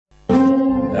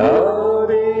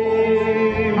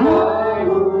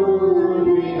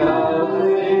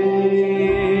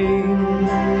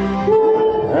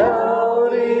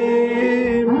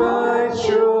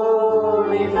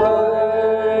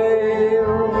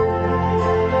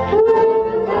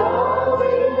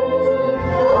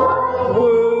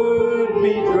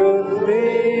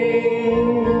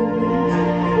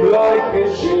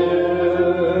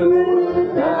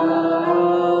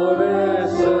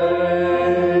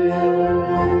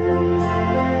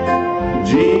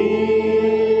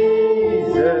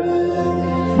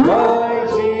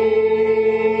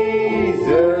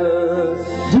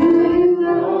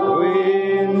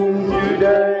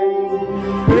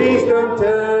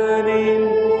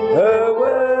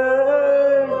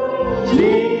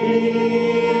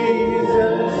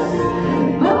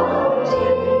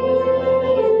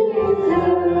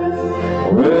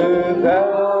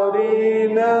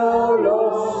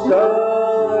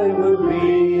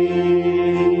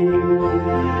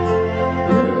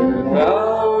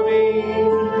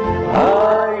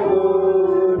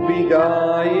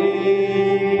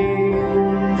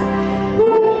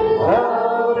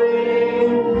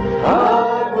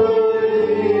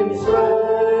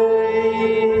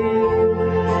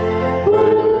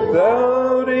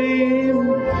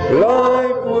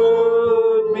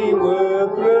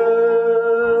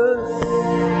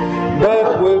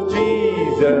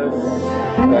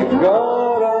Thank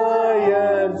God I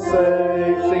am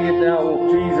saved. Sing it now,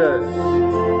 Jesus.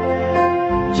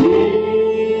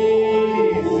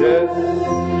 Jesus,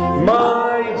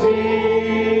 my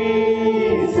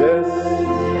Jesus.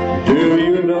 Do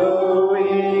you know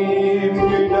Him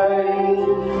today?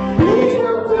 He's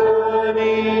not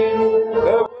turning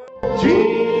the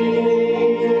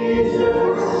Jesus,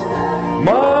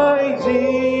 my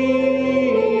Jesus.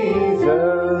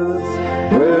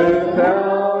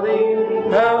 Without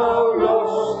Him, how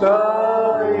lost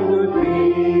I would be.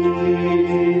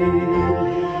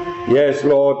 Yes,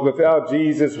 Lord, without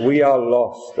Jesus we are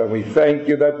lost, and we thank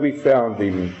you that we found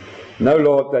Him. Know,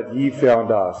 Lord, that He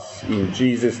found us. In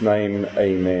Jesus' name,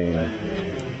 amen.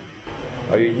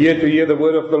 Are you here to hear the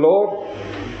word of the Lord?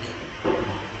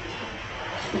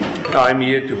 I'm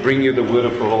here to bring you the word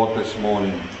of the Lord this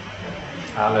morning.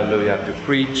 Hallelujah. To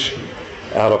preach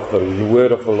out of the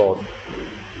word of the Lord.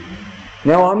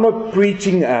 Now, I'm not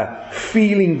preaching a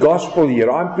feeling gospel here.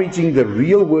 I'm preaching the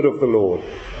real word of the Lord.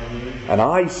 And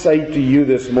I say to you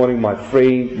this morning, my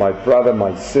friend, my brother,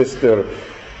 my sister,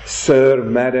 sir,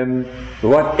 madam,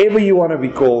 whatever you want to be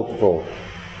called for,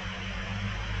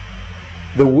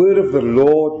 the word of the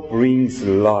Lord brings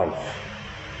life.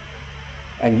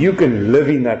 And you can live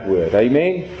in that word.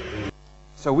 Amen?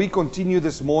 So we continue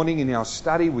this morning in our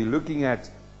study. We're looking at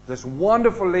this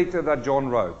wonderful letter that John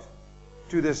wrote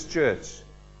to this church.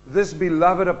 This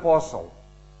beloved apostle.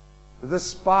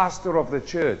 This pastor of the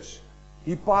church.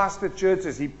 He pastored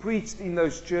churches. He preached in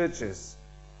those churches.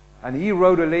 And he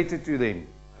wrote a letter to them.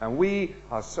 And we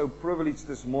are so privileged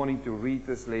this morning to read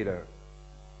this letter.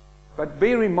 But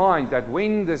bear in mind that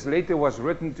when this letter was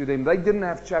written to them, they didn't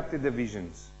have chapter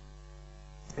divisions.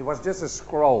 It was just a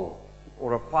scroll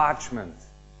or a parchment.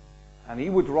 And he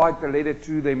would write the letter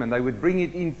to them and they would bring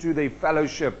it into their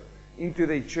fellowship, into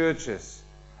their churches.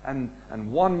 And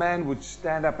one man would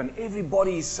stand up and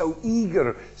everybody is so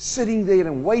eager, sitting there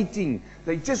and waiting.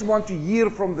 They just want to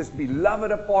hear from this beloved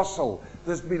apostle,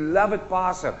 this beloved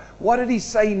pastor. What did he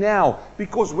say now?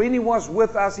 Because when he was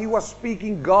with us, he was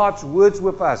speaking God's words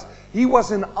with us. He was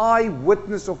an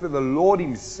eyewitness of the Lord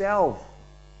Himself.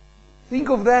 Think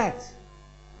of that.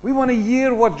 We want to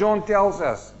hear what John tells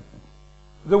us.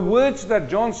 The words that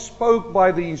John spoke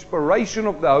by the inspiration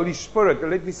of the Holy Spirit,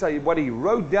 let me say, what he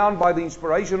wrote down by the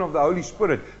inspiration of the Holy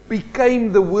Spirit,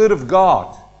 became the Word of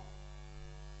God.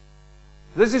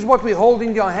 This is what we hold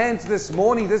in your hands this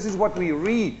morning. This is what we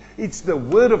read. It's the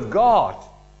Word of God.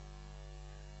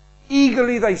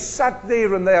 Eagerly they sat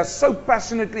there and they are so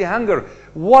passionately hungry.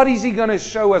 What is He going to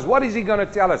show us? What is He going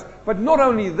to tell us? But not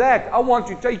only that, I want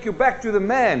to take you back to the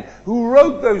man who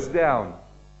wrote those down.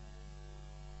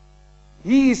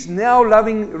 He is now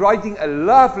writing a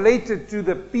love letter to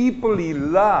the people he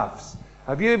loves.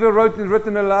 Have you ever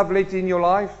written a love letter in your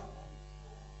life?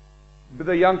 But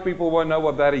the young people won't know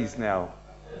what that is now.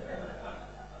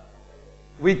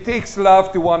 We text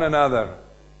love to one another.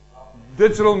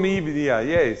 Digital media,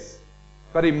 yes.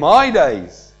 But in my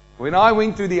days, when I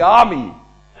went to the army,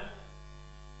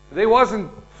 there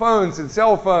wasn't phones and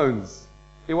cell phones.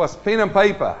 It was pen and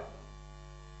paper.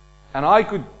 And I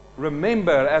could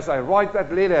remember as I write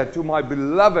that letter to my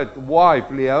beloved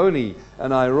wife, Leonie,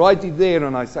 and I write it there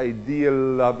and I say, "Dear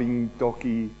loving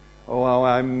Toki, oh how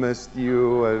I missed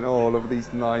you," and all of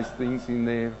these nice things in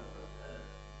there.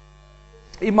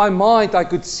 In my mind, I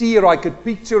could see her, I could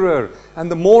picture her, and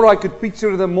the more I could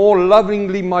picture her, the more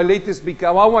lovingly my letters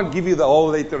become. I won't give you the whole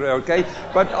letter, okay?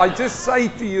 But I just say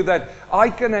to you that I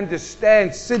can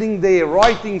understand sitting there,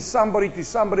 writing somebody to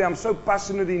somebody I'm so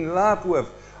passionately in love with.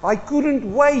 I couldn't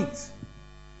wait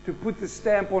to put the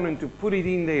stamp on and to put it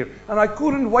in there. And I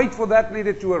couldn't wait for that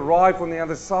letter to arrive on the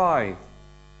other side.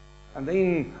 And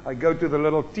then I go to the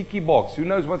little tiki box. Who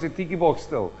knows what's a tiki box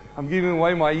still? I'm giving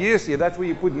away my years here. That's where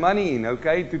you put money in,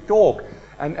 okay, to talk.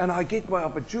 And I get my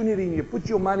opportunity and you put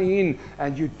your money in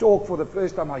and you talk for the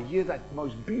first time. I hear that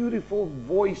most beautiful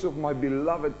voice of my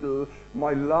beloved,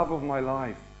 my love of my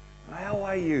life. How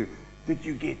are you? Did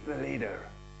you get the letter?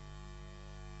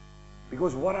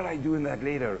 Because what did I do in that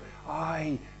letter?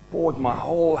 I poured my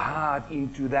whole heart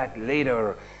into that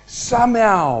letter.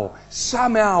 Somehow,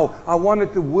 I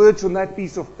wanted the words on that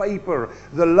piece of paper,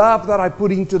 the love that I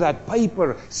put into that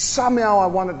paper, somehow I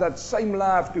wanted that same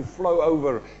love to flow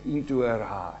over into her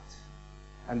heart.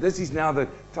 And this is now the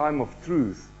time of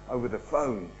truth over the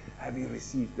phone. Have you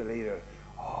received the letter?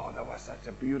 Oh, that was such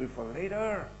a beautiful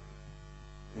letter.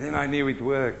 Then I knew it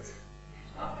worked.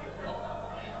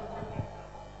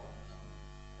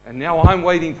 And now I'm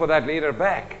waiting for that letter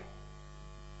back.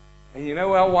 And you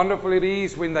know how wonderful it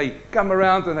is when they come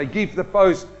around and they give the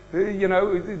post.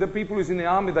 the people who's in the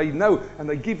army, they know, and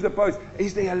they give the post.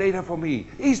 Is there a letter for me?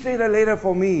 Is there a letter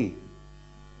for me?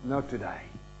 Not today.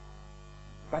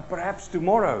 But perhaps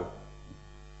tomorrow.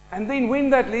 And then when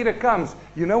that letter comes,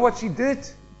 you know what she did?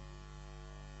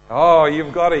 Oh,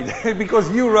 you've got it.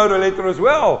 Because you wrote a letter as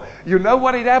well. You know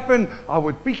what had happened? I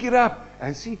would pick it up,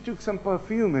 and she took some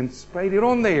perfume and sprayed it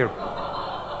on there.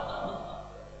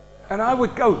 And I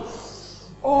would go,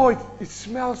 oh, it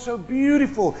smells so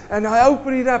beautiful. And I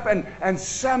open it up, and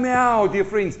somehow, dear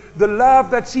friends, the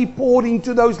love that she poured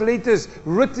into those letters,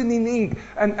 written in ink,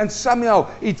 and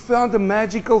somehow it found a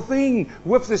magical thing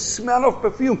with the smell of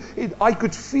perfume. I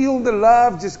could feel the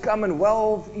love just come and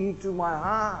welve into my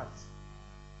heart.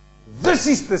 This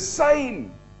is the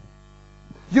same.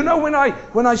 You know, when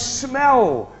I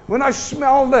smell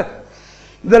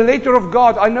the letter of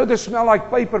God, I know they smell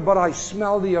like paper, but I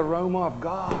smell the aroma of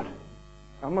God.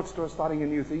 I'm not starting a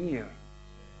new thing here.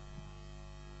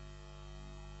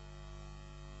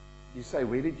 You say,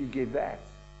 where did you get that?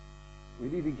 Where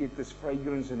did you get this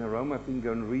fragrance and aroma thing?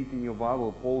 Go and read in your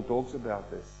Bible. Paul talks about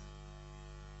this.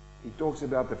 He talks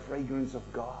about the fragrance of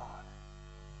God.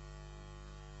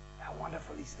 How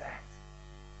wonderful is that?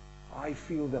 I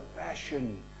feel the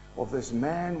passion of this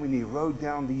man when he wrote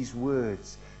down these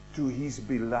words to his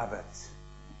beloved.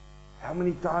 How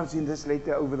many times in this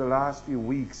letter over the last few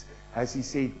weeks has he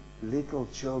said, little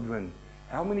children?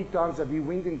 How many times have you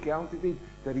went and counted it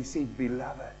that he said,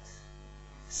 beloved?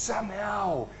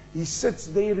 Somehow he sits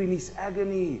there in his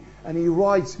agony and he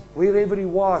writes wherever he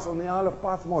was on the Isle of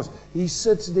Patmos. He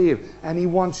sits there and he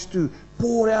wants to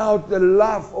pour out the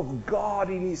love of God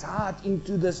in his heart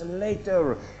into this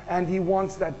letter, and he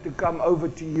wants that to come over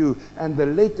to you, and the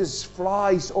letter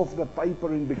flies off the paper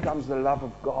and becomes the love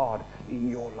of God in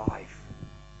your life.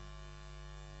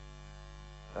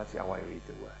 That's how I read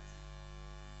the word.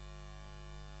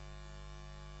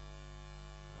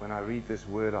 When I read this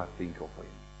word, I think of him.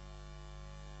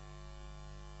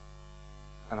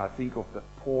 And I think of the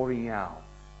pouring out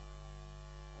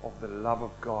of the love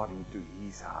of God into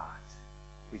his heart,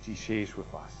 which he shares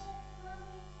with us.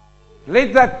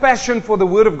 Let that passion for the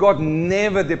word of God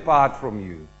never depart from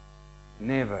you.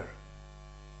 Never.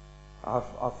 I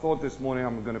thought this morning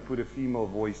I'm going to put a female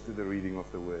voice to the reading of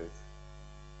the word.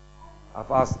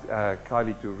 I've asked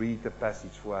Kylie to read the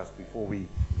passage for us before we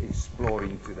explore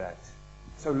into that.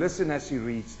 So listen as she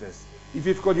reads this. If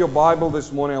you've got your Bible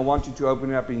this morning, I want you to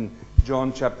open it up in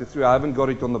John chapter 3. I haven't got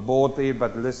it on the board there,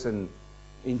 but listen.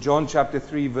 In John chapter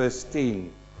 3, verse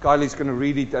 10. Kylie's going to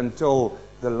read it until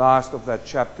the last of that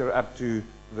chapter, up to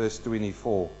verse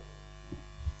 24.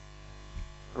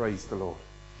 Praise the Lord.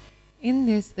 In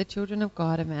this the children of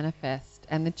God are manifest,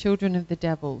 and the children of the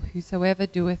devil. Whosoever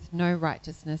doeth no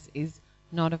righteousness is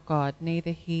not of God,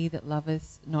 neither he that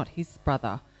loveth not his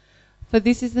brother. For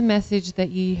this is the message that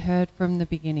ye heard from the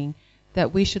beginning,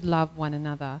 that we should love one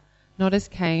another, not as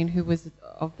Cain, who was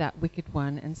of that wicked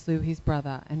one, and slew his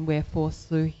brother. And wherefore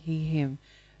slew he him?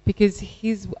 Because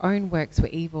his own works were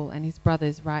evil, and his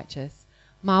brother's righteous.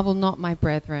 Marvel not, my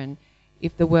brethren,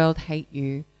 if the world hate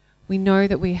you. We know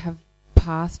that we have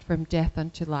passed from death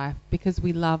unto life, because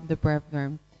we love the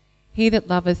brethren. He that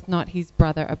loveth not his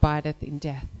brother abideth in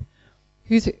death.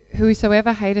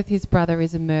 Whosoever hateth his brother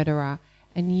is a murderer,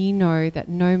 and ye know that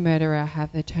no murderer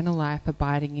hath eternal life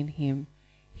abiding in him.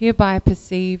 Hereby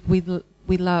perceive we the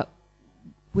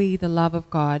love of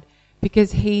God,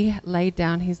 because he laid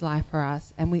down his life for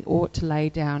us, and we ought to lay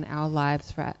down our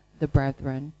lives for the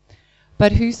brethren.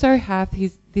 But whoso hath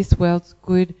this world's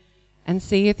good, and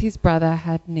seeth his brother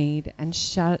have need, and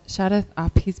shutteth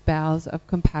up his bowels of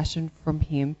compassion from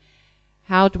him,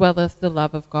 how dwelleth the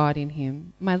love of God in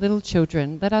him? My little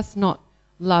children, let us not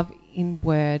love in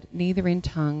word, neither in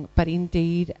tongue, but in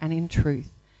deed and in truth.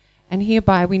 And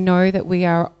hereby we know that we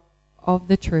are of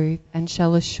the truth, and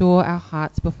shall assure our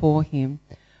hearts before him.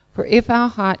 For if our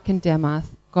heart condemn us,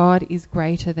 God is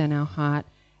greater than our heart,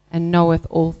 and knoweth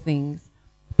all things.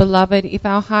 Beloved, if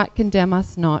our heart condemn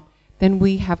us not, then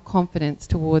we have confidence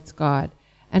towards God.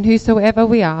 And whosoever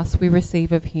we ask, we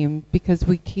receive of him, because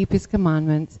we keep his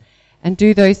commandments, and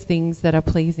do those things that are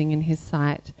pleasing in his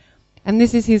sight. And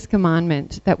this is his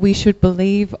commandment, that we should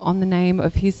believe on the name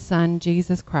of his Son,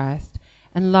 Jesus Christ,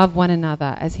 and love one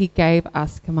another as he gave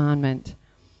us commandment.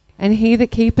 And he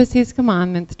that keepeth his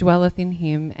commandments dwelleth in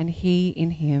him, and he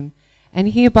in him.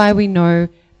 And hereby we know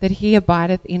that he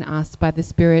abideth in us by the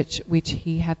Spirit which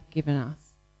he hath given us.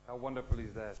 How wonderful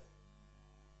is that?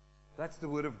 That's the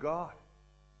word of God.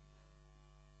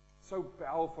 So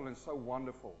powerful and so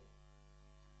wonderful.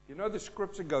 You know, the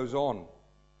scripture goes on,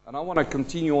 and I want to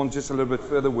continue on just a little bit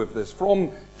further with this.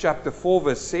 From chapter 4,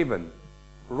 verse 7,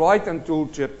 right until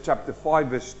chapter 5,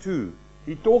 verse 2.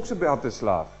 He talks about this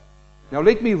love. Now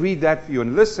let me read that for you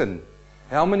and listen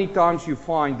how many times you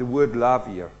find the word love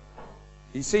here.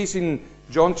 He says in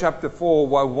John chapter 4,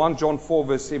 1 John 4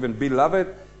 verse 7,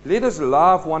 Beloved, let us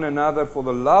love one another, for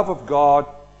the love of God,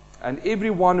 and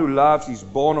everyone who loves is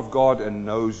born of God and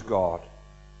knows God.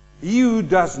 He who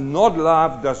does not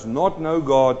love does not know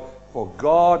God, for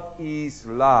God is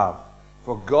love.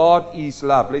 For God is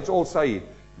love. Let's all say it.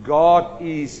 God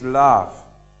is love.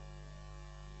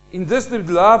 In this, the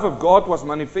love of God was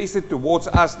manifested towards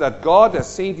us, that God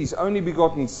has sent His only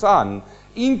begotten Son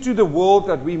into the world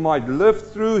that we might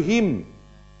live through Him.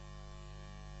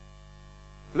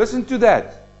 Listen to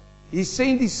that. He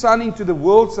sent His Son into the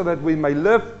world so that we may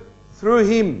live through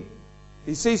Him.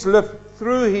 He says live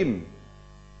through Him.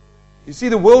 You see,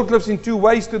 the world lives in two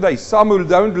ways today. Some who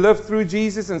don't live through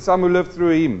Jesus and some who live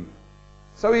through Him.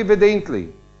 So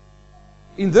evidently,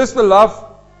 in this the love,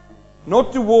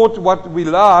 not toward what we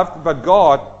loved, but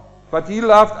God, but He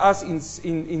loved us and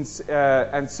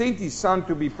sent His Son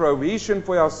to be provision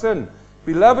for our sin.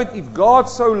 Beloved, if God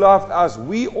so loved us,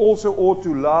 we also ought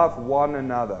to love one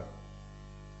another.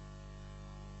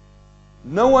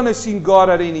 No one has seen God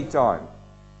at any time.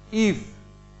 If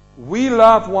we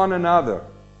love one another,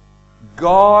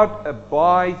 God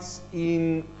abides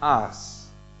in us.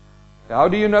 How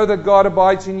do you know that God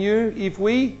abides in you? If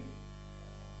we?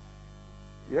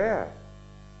 Yeah.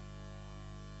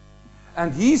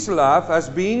 And His love has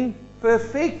been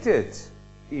perfected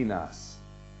in us.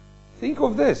 Think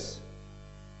of this.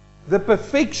 The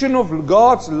perfection of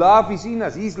God's love is in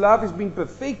us. His love has been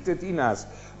perfected in us.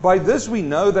 By this we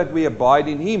know that we abide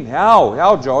in Him. How?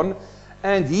 How, John?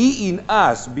 And He in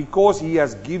us, because He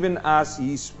has given us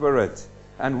His Spirit.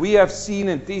 And we have seen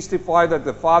and testified that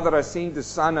the Father has sent the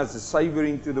Son as a Savior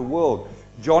into the world.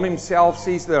 John himself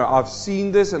says there, I've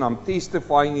seen this and I'm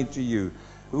testifying it to you.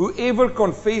 Whoever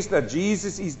confesses that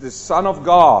Jesus is the Son of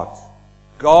God,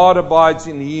 God abides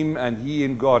in Him and He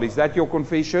in God. Is that your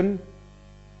confession?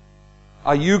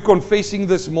 Are you confessing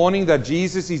this morning that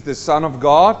Jesus is the Son of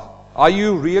God? Are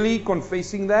you really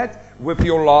confessing that with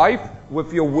your life,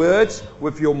 with your words,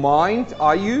 with your mind?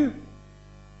 Are you?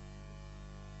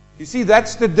 You see,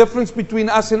 that's the difference between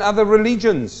us and other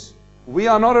religions. We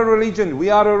are not a religion, we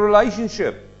are a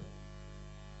relationship.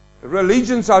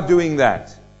 Religions are doing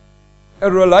that.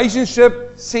 A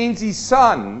relationship sends His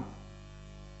Son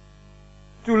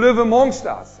to live amongst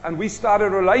us, and we start a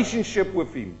relationship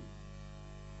with Him.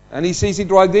 And He says it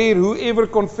right there, whoever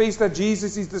confesses that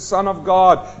Jesus is the Son of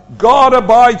God, God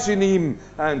abides in Him,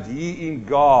 and He in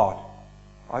God.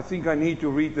 I think I need to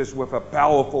read this with a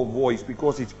powerful voice,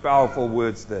 because it's powerful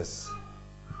words, this.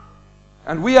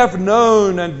 And we have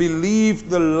known and believed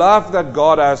the love that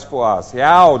God has for us.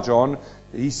 How, John?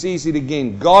 He says it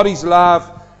again. God is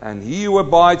love, and he who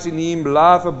abides in Him,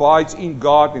 love abides in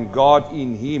God, and God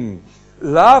in Him.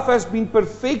 Love has been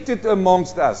perfected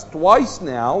amongst us. Twice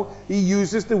now, he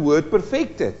uses the word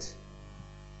perfected.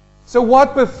 So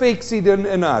what perfects it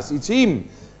in us? It's Him.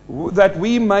 That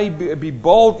we may be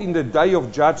bold in the day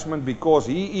of judgment, because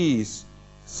He is,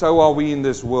 so are we in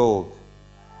this world.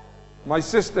 My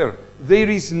sister, there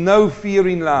is no fear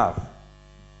in love.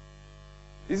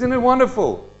 Isn't it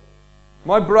wonderful?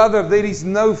 My brother, there is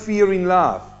no fear in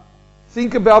love.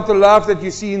 Think about the love that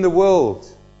you see in the world.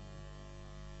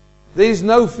 There is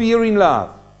no fear in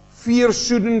love. Fear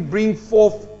shouldn't bring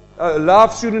forth,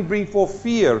 love shouldn't bring forth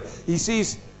fear. He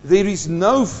says, there is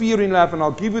no fear in love. And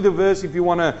I'll give you the verse if you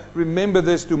want to remember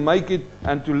this, to make it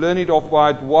and to learn it off by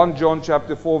it. 1 John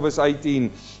chapter 4 verse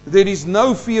 18. There is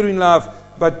no fear in love,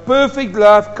 but perfect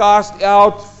love casts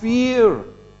out fear,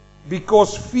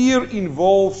 because fear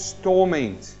involves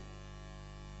torment.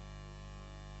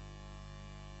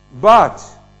 But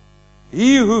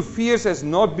he who fears has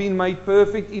not been made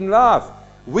perfect in love.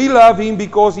 We love Him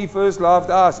because He first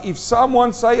loved us. If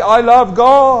someone say, I love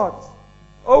God.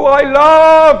 Oh, I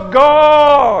love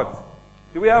God.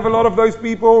 Do we have a lot of those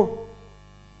people?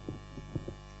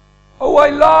 Oh, I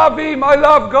love Him. I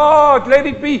love God. Let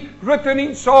it be written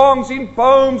in songs, in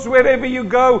poems, wherever you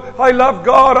go. I love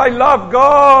God. I love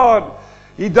God.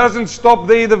 He doesn't stop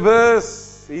there, the verse.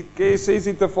 He says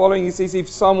it the following. He says, if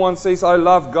someone says, I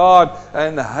love God,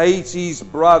 and hates his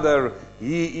brother,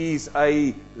 he is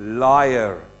a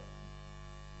liar.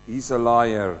 He's a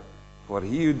liar. For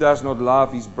he who does not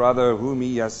love his brother whom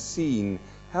he has seen,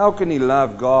 how can he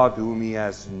love God whom he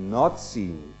has not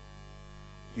seen?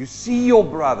 You see your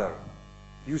brother.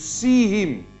 You see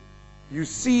him. You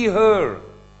see her.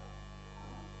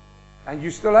 And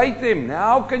you still hate them.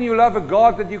 Now how can you love a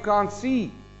God that you can't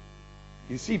see?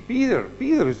 You see, Peter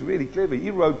is really clever. He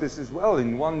wrote this as well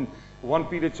in 1 1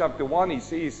 Peter chapter 1, he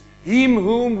says, Him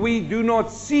whom we do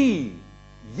not see,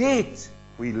 yet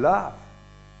we love.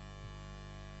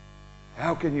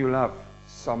 How can you love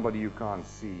somebody you can't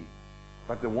see?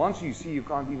 But the ones you see, you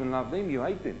can't even love them. You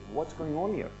hate them. What's going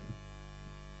on here?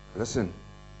 Listen.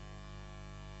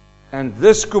 And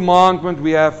this commandment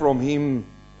we have from Him,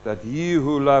 that he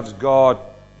who loves God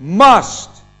must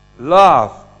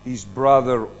love his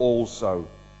brother also.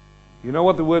 You know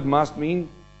what the word must mean?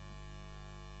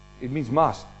 It means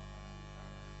must.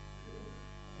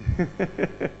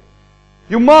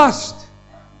 You must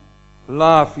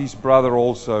love his brother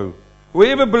also.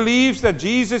 Whoever believes that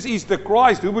Jesus is the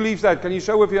Christ, who believes that? Can you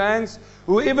show with your hands?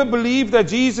 Whoever believes that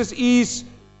Jesus is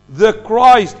the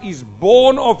Christ is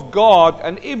born of God,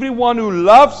 and everyone who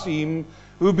loves Him,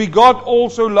 who begot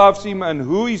also loves Him, and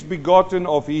who is begotten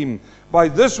of Him. By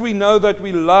this we know that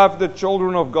we love the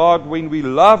children of God, when we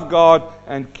love God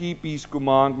and keep His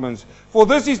commandments. For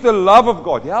this is the love of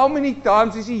God. How many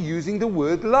times is He using the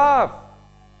word love?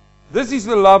 This is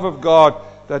the love of God,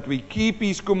 that we keep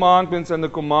His commandments, and the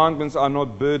commandments are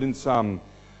not burdensome.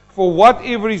 For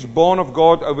whatever is born of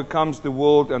God overcomes the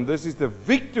world, and this is the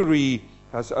victory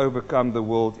has overcome the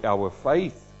world, our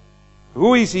faith.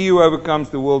 Who is he who overcomes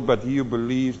the world but he who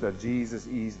believes that Jesus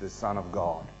is the Son of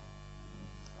God?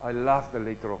 I love the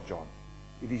letter of John.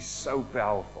 It is so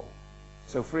powerful.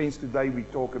 So friends, today we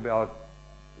talk about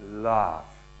love.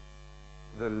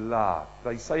 The love.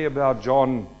 They say about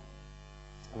John,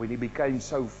 when he became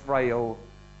so frail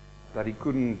that he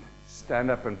couldn't stand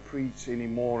up and preach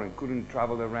anymore and couldn't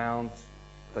travel around,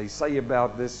 they say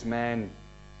about this man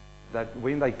that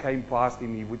when they came past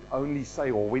him, he would only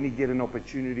say, or when he get an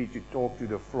opportunity to talk to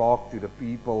the flock, to the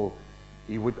people,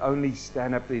 he would only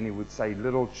stand up there and he would say,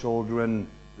 little children,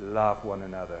 love one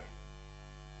another.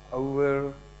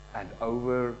 Over and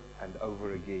over and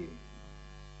over again.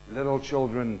 Little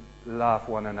children, love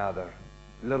one another.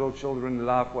 Little children,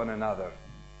 love one another.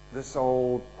 This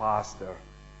old pastor,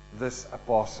 this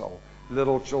apostle,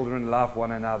 little children, love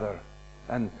one another.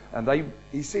 And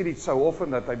he said it so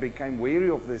often that they became wary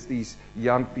of this, these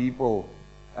young people.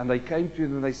 And they came to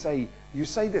him and they say, you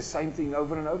say the same thing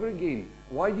over and over again.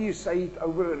 Why do you say it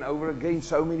over and over again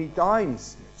so many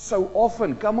times? So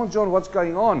often. Come on, John, what's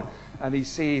going on? And he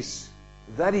says,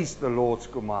 that is the Lord's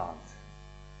command.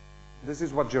 This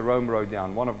is what Jerome wrote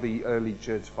down, one of the early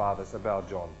church fathers, about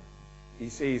John. He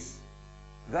says,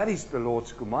 that is the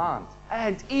Lord's command.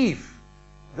 And if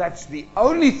that's the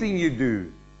only thing you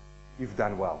do, you've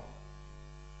done well.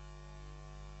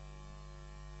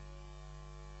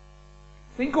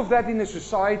 Think of that in a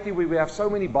society where we have so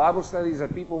many Bible studies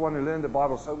that people want to learn the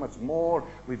Bible so much more.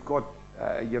 We've got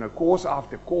course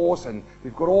after course, and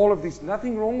we've got all of this.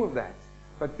 Nothing wrong with that.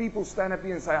 But people stand up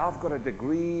here and say, I've got a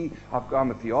degree,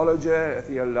 I'm a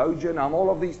theologian, I'm all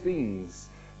of these things.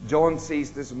 John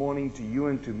says this morning to you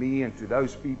and to me and to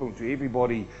those people, to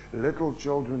everybody, little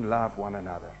children, love one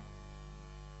another.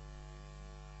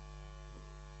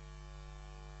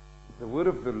 The word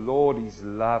of the Lord is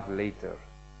love letter.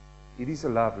 It is a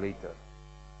love letter.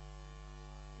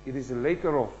 It is a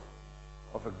letter of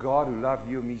a God who loved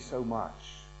you and me so much.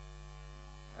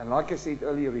 And like I said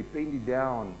earlier, He penned it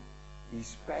down.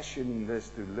 His passion in this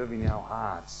to live in our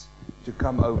hearts, to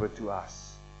come over to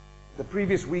us. The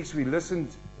previous weeks we listened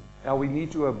how we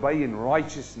need to obey in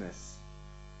righteousness.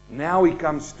 Now He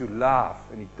comes to love,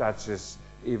 and He touches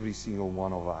every single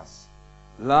one of us.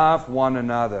 Love one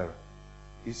another.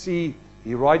 You see,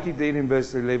 He writes it there in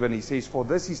verse 11. He says, for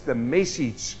this is the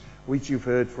message which you've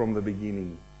heard from the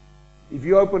beginning. If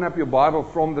you open up your Bible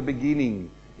from the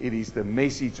beginning, it is the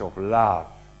message of love.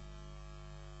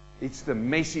 It's the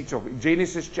message of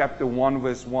Genesis chapter 1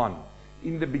 verse 1.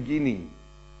 In the beginning.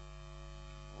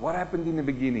 What happened in the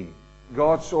beginning?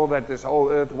 God saw that this whole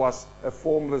earth was a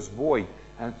formless void.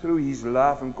 And through His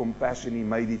love and compassion, He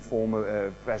made it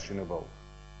fashionable.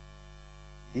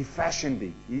 He fashioned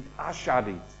it. He ushered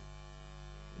it.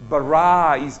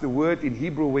 Bara is the word in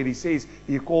Hebrew where He says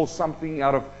He calls something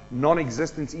out of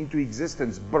non-existence into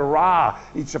existence. Bara.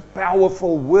 It's a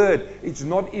powerful word. It's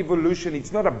not evolution.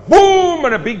 It's not a boom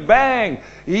and a big bang.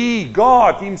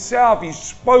 God Himself, He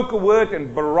spoke a word,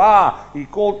 and bara, He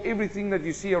called everything that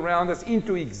you see around us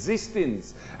into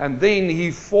existence. And then He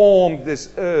formed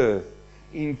this earth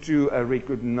into a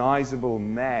recognizable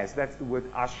mass. That's the word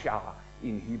asha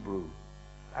in Hebrew.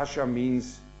 Asha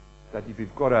means that if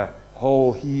you've got a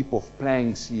whole heap of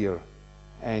planks here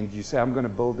and you say, I'm going to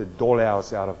build a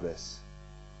dollhouse out of this.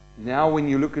 Now when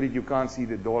you look at it, you can't see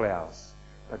the dollhouse.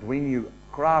 But when you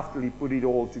craftily put it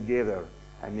all together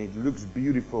and it looks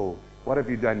beautiful, what have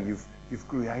you done? You've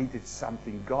created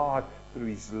something. God, through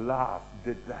His love,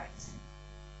 did that.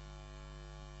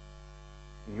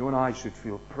 And you and I should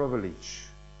feel privileged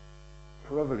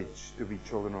to be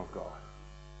children of God.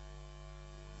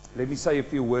 Let me say a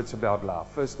few words about love.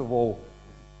 First of all,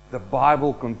 the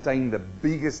Bible contains the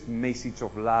biggest message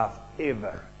of love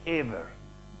ever.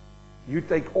 You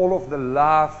take all of the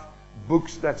love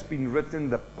books that's been written,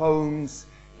 the poems,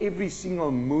 every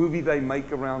single movie they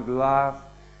make around love,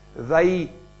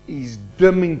 they is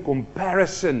dim in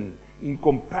comparison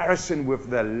with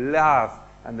the love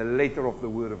and the letter of the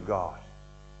Word of God.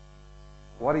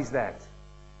 What is that?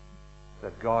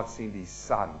 That God sent His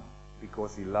Son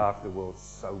because He loved the world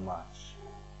so much.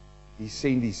 He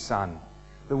sent His Son.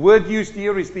 The word used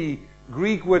here is the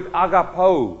Greek word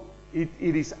agapo. It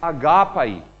is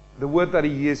agape, the word that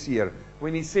he uses here.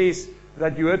 When he says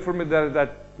that you heard from it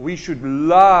that we should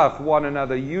love one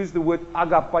another, use the word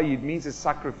agape. It means a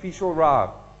sacrificial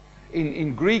love.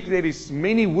 In Greek there is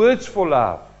many words for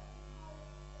love.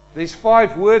 There's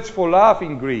 5 words for love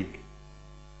in Greek.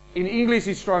 In English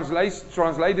it's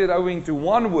translated over into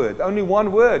one word, only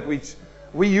one word, which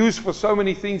we use for so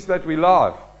many things that we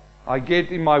love. I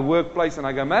get in my workplace and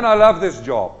I go, man, I love this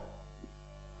job.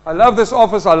 I love this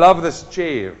office, I love this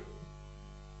chair.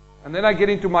 And then I get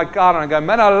into my car and I go,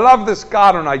 man, I love this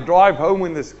car, and I drive home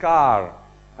in this car.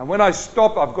 And when I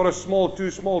stop, I've got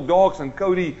 2 small dogs, and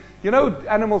Cody,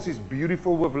 animals is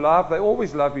beautiful with love. They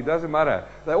always love you, doesn't matter.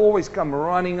 They always come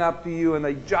running up to you and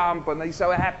they jump and they're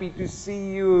so happy to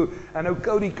see you. And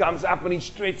Cody comes up and he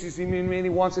stretches him in and he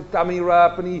wants a tummy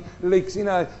rub and he licks, And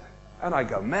I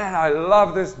go, man, I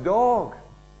love this dog.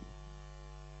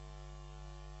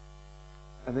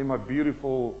 And then my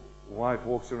beautiful wife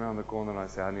walks around the corner and I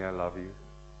say, honey, I love you.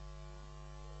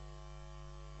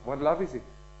 What love is it?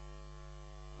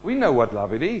 We know what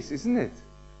love it is, isn't it?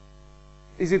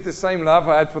 Is it the same love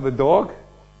I had for the dog?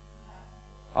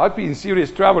 I'd be in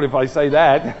serious trouble if I say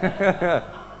that.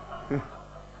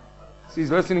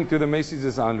 She's listening to the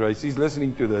messages, Andre. She's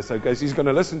listening to this, okay? She's going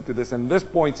to listen to this, and at this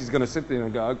point she's going to sit there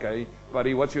and go, okay,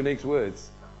 buddy, what's your next words?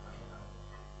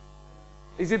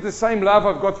 Is it the same love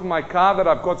I've got for my car that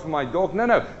I've got for my dog?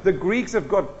 No. The Greeks have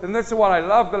got, and that's why I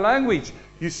love the language.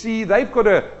 You see, they've got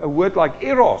a word like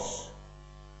eros.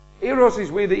 Eros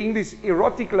is where the English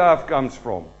erotic love comes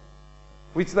from,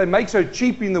 which they make so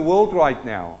cheap in the world right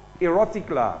now. Erotic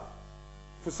love.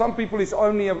 For some people it's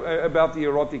only about the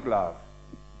erotic love.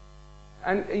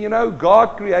 And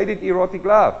God created erotic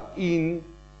love in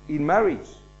marriage,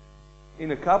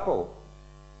 in a couple.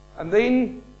 And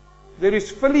then there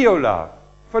is filial love.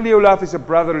 Filial love is a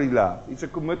brotherly love. It's a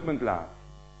commitment love.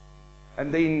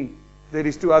 And then there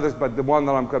is 2 others, but the one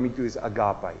that I'm coming to is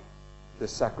agape, the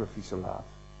sacrificial love.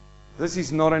 This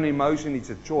is not an emotion, it's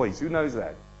a choice. Who knows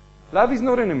that? Love is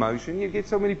not an emotion. You get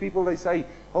so many people, they say,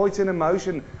 oh, it's an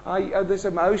emotion. This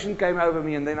emotion came over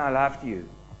me and then I loved you.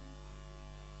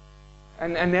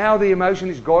 And now the emotion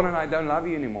is gone and I don't love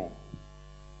you anymore.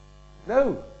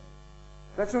 No.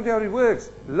 That's not how it works.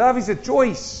 Love is a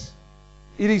choice.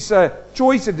 It is a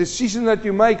choice, a decision that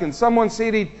you make. And someone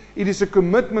said it is a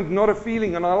commitment, not a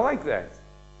feeling. And I like that.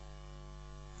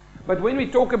 But when we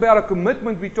talk about a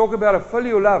commitment, we talk about a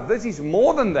filial love. This is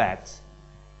more than that.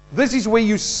 This is where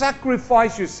you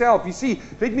sacrifice yourself. You see,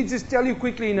 let me just tell you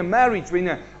quickly, in a marriage, when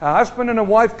a husband and a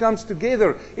wife comes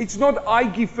together, it's not I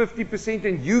give 50%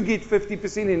 and you get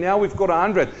 50% and now we've got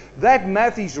 100. That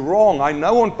math is wrong. I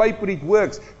know on paper it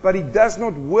works, but it does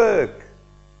not work.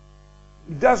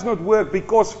 It does not work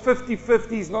because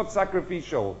 50-50 is not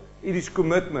sacrificial. It is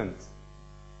commitment.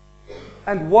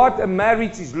 And what a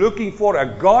marriage is looking for,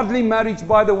 a godly marriage,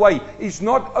 by the way, is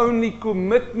not only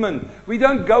commitment. We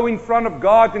don't go in front of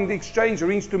God and exchange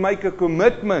rings to make a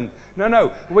commitment. No.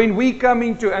 When we come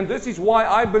into, and this is why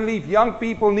I believe young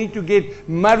people need to get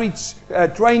marriage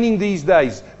training these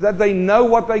days, that they know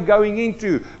what they're going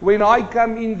into. When I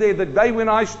come in there, the day when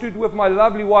I stood with my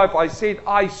lovely wife, I said,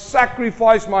 I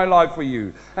sacrifice my life for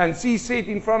you. And she said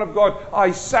in front of God, I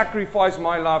sacrifice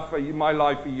my life for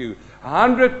you.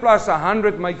 100 plus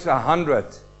 100 makes 100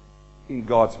 in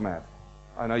God's math.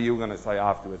 I know you're going to say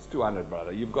afterwards, 200,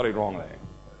 brother. You've got it wrong there.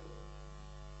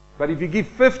 But if you give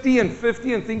 50 and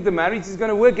 50 and think the marriage is going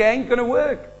to work, it ain't going to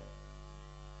work.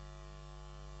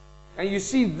 And you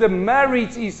see, the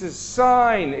marriage is a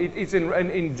sign. It's in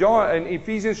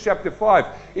Ephesians chapter 5.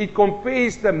 It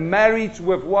compares the marriage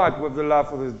with what? With the love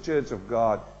for the church of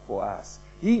God for us.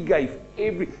 He gave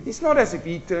it's not as if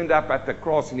he turned up at the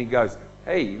cross and he goes,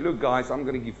 hey, look guys, I'm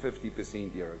going to give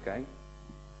 50% here, okay?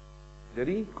 Did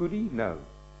he? Could he? No.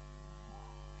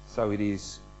 So it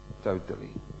is totally.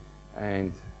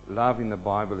 And love in the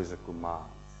Bible is a command.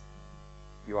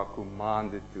 You are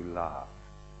commanded to love.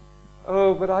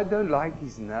 Oh, but I don't like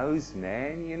his nose,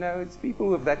 man. It's people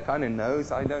with that kind of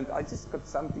nose. I just got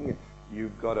something.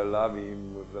 You've got to love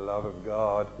him with the love of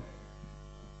God.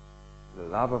 The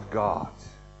love of God.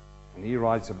 And he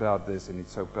writes about this, and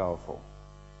it's so powerful.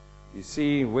 You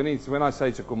see, when I say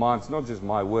it's a command, it's not just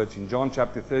my words. In John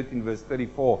chapter 13, verse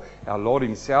 34, our Lord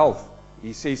himself,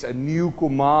 he says, a new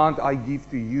command I give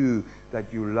to you,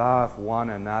 that you love one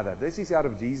another. This is out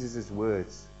of Jesus'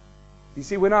 words. You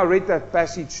see, when I read that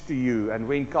passage to you, and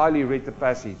when Kylie read the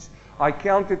passage, I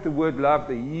counted the word love.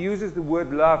 He uses the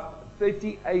word love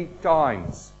 38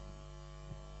 times.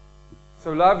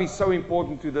 So love is so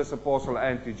important to this apostle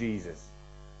and to Jesus.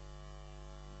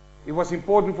 It was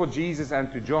important for Jesus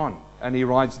and to John. And he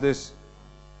writes this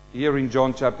here in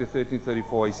John chapter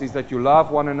 13:34. He says that you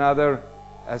love one another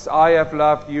as I have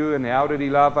loved you. And how did he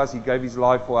love us? He gave his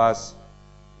life for us.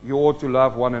 You ought to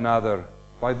love one another.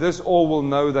 By this all will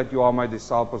know that you are my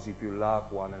disciples, if you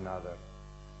love one another.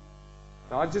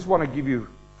 Now I just want to give you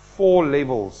 4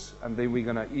 levels, and then we're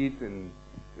going to eat and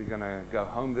we're going to go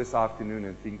home this afternoon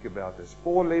and think about this.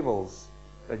 4 levels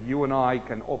that you and I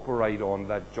can operate on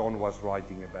that John was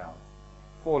writing about.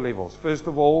 4 levels. First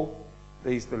of all,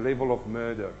 there's the level of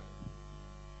murder.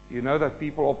 You know that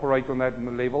people operate on that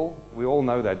level? We all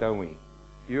know that, don't we?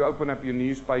 You open up your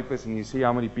newspapers and you see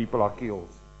how many people are killed.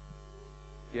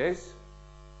 Yes?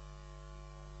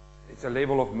 It's a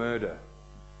level of murder.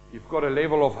 You've got a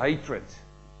level of hatred.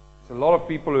 There's a lot of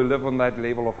people who live on that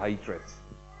level of hatred.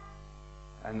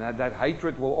 And that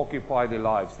hatred will occupy their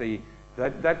lives.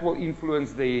 That will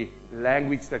influence the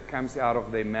language that comes out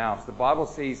of their mouths. The Bible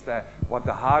says that what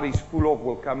the heart is full of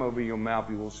will come over your mouth.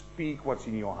 You will speak what's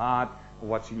in your heart or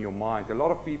what's in your mind. A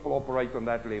lot of people operate on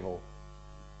that level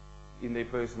in their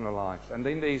personal lives. And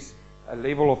then there's a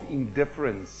level of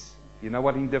indifference. You know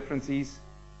what indifference is?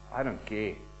 I don't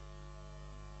care.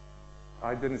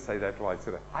 I didn't say that right,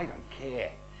 so I don't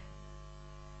care.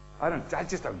 I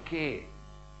just don't care.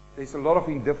 There's a lot of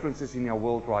indifferences in our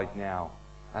world right now.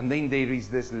 And then there is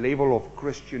this level of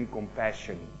Christian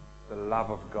compassion, the love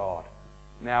of God.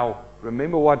 Now,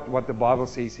 remember what the Bible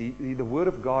says. The Word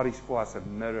of God is for us a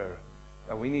mirror.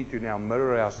 And we need to now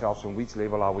mirror ourselves on which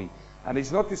level are we. And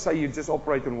it's not to say you just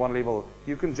operate on one level.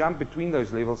 You can jump between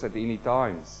those levels at any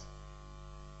times.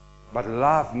 But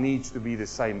love needs to be the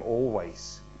same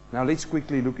always. Now let's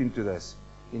quickly look into this.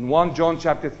 In 1 John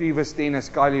chapter 3 verse 10, as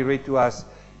Kylie read to us,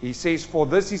 he says, for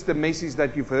this is the message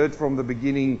that you've heard from the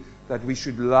beginning, that we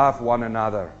should love one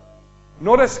another.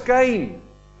 Not as Cain.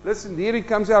 Listen, here it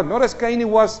comes out. Not as Cain, who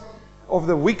was of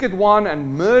the wicked one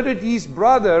and murdered his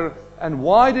brother. And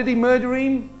why did he murder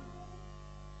him?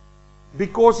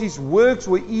 Because his works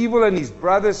were evil and his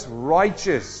brother's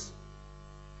righteous.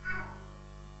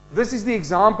 This is the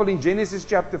example in Genesis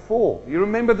chapter 4. You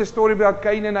remember the story about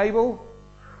Cain and Abel?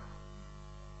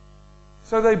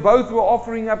 So they both were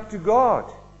offering up to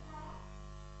God.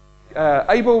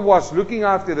 Abel was looking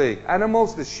after the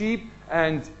animals, the sheep,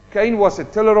 and Cain was a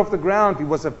tiller of the ground. He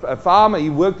was a farmer. He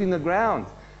worked in the ground.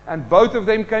 And both of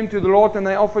them came to the Lord and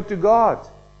they offered to God.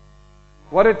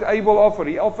 What did Abel offer?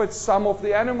 He offered some of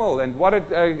the animal. And what did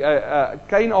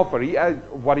Cain offer?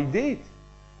 What he did.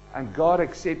 And God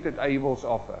accepted Abel's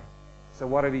offer. So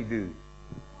what did he do?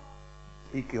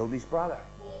 He killed his brother.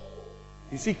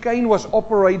 You see, Cain was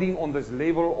operating on this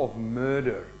level of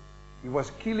murder. He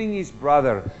was killing his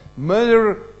brother.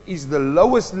 Murder is the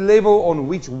lowest level on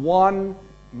which one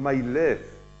may live.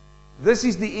 This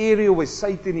is the area where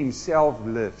Satan himself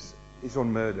lives, is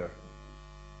on murder.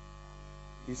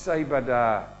 You say, but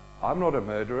I'm not a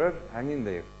murderer. Hang in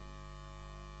there.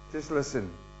 Just listen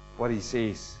what he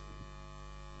says.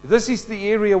 This is the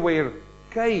area where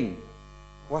Cain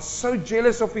was so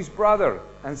jealous of his brother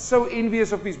and so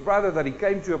envious of his brother that he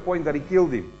came to a point that he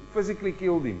killed him, physically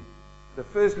killed him. The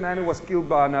first man who was killed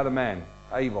by another man,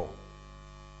 Abel,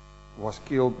 was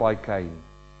killed by Cain.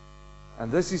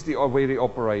 And this is where he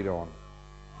operated on.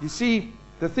 You see,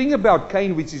 the thing about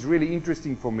Cain which is really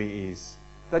interesting for me is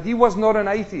that he was not an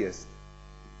atheist.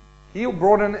 He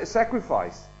brought a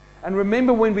sacrifice. And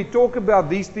remember, when we talk about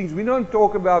these things, we don't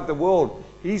talk about the world.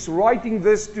 He's writing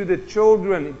this to the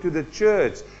children, to the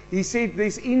church. He said,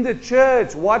 there's in the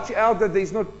church, watch out that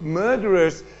there's not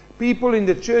murderers, people in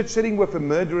the church sitting with a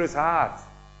murderous heart.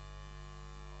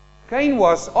 Cain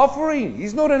was offering.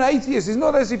 He's not an atheist. It's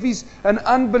not as if he's an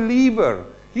unbeliever.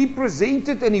 He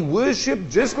presented and he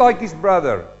worshipped just like his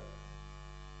brother.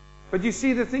 But you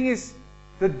see, the thing is,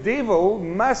 the devil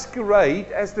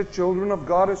masquerade as the children of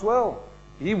God as well.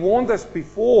 He warned us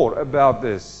before about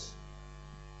this.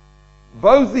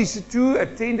 Both these two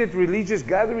attended religious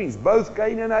gatherings, both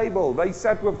Cain and Abel. They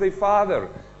sat with their father.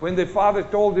 when their father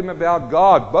told him about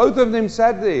God. Both of them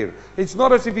sat there. It's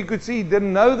not as if he could see, he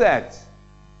didn't know that.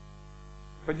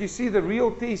 But you see, the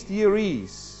real test here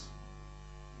is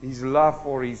his love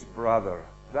for his brother.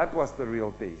 That was the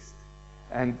real test.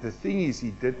 And the thing is,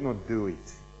 he did not do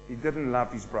it. He didn't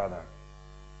love his brother.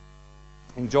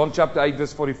 In John chapter 8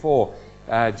 verse 44,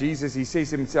 Jesus, he says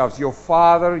himself, your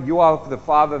father, you are the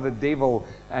father, the devil,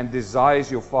 and desires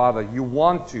your father. You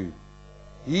want to.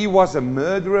 He was a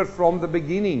murderer from the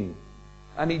beginning.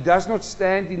 And he does not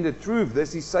stand in the truth.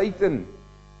 This is Satan.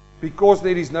 Because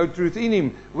there is no truth in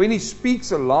him. When he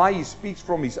speaks a lie, he speaks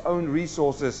from his own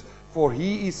resources. For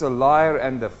he is a liar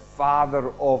and the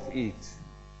father of it.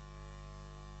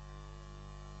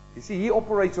 You see, he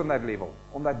operates on that level,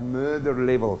 on that murder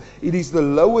level. It is the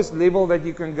lowest level that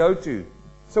you can go to.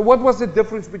 So what was the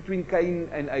difference between Cain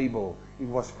and Abel? It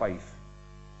was faith.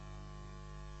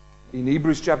 In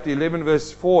Hebrews chapter 11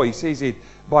 verse 4, he says it,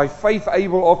 by faith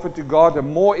Abel offered to God a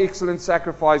more excellent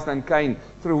sacrifice than Cain,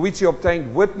 through which he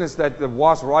obtained witness that there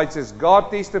was righteous,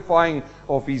 God testifying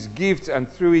of his gifts, and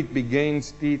through it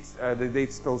begins the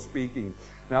dead still speaking.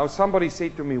 Now somebody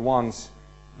said to me once,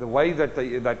 the way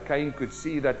that Cain could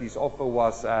see that his offer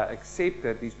was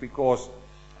accepted is because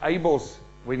Abel's,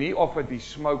 when he offered, his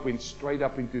smoke went straight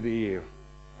up into the air.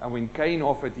 And when Cain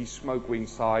offered, his smoke went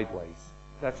sideways.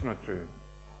 That's not true.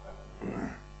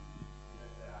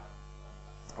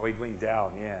 Oh, it went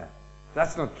down, yeah.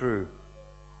 That's not true.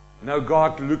 No,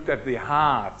 God looked at the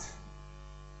heart.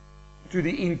 To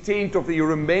the intent of you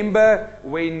remember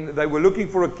when they were looking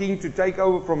for a king to take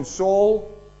over from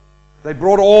Saul? They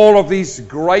brought all of these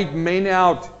great men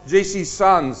out, Jesse's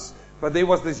sons. But there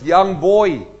was this young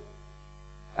boy.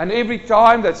 And every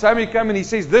time that Samuel came and he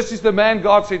says, this is the man,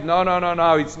 God said, no,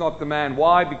 it's not the man.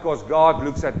 Why? Because God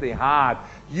looks at the heart.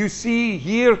 You see,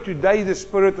 here today the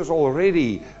Spirit is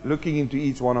already looking into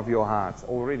each one of your hearts.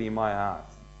 Already in my heart.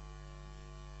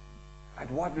 At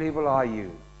what level are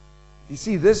you? You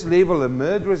see, this level, a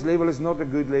murderous level, is not a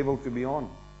good level to be on.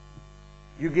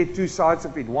 You get two sides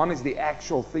of it. One is the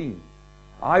actual thing.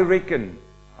 I reckon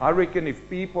if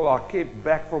people are kept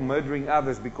back from murdering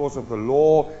others because of the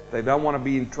law, they don't want to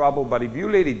be in trouble. But if you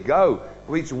let it go,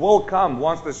 which will come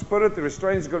once the spirit, the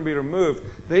restraint is going to be removed,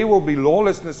 there will be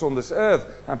lawlessness on this earth,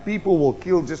 and people will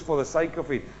kill just for the sake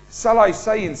of it. Shall I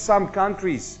say, in some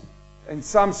countries, in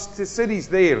some cities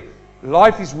there,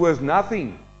 life is worth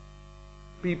nothing.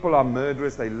 People are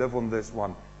murderers, they live on this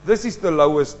one. This is the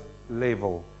lowest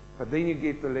level. But then you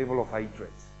get the level of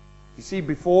hatred. You see,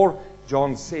 before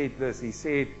John said this, he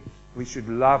said we should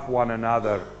love one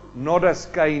another, not as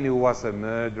Cain, who was a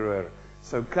murderer.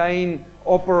 So Cain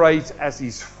operates as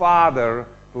his father,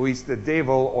 who is the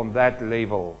devil, on that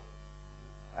level.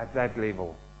 At that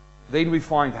level. Then we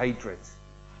find hatred.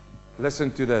 Listen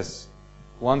to this.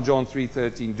 1 John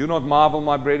 3:13. Do not marvel,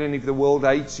 my brethren, if the world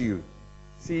hates you.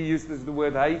 See, he uses the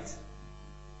word hate.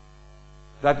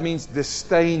 That means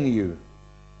disdain you.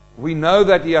 We know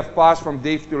that ye have passed from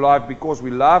death to life because we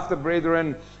love the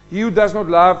brethren. He who does not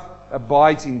love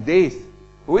abides in death.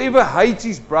 Whoever hates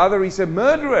his brother is a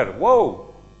murderer.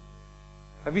 Whoa!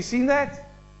 Have you seen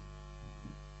that?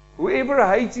 Whoever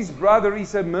hates his brother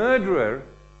is a murderer.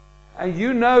 And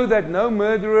you know that no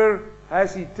murderer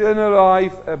has eternal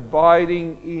life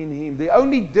abiding in him. The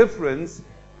only difference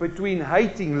between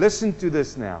hating, listen to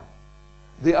this now.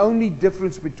 The only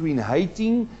difference between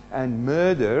hating and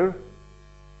murder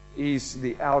is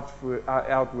the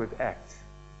outward act.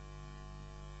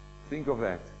 Think of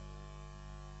that.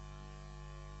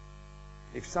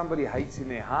 If somebody hates in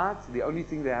their heart, the only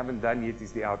thing they haven't done yet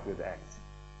is the outward act.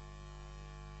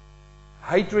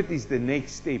 Hatred is the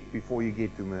next step before you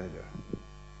get to murder.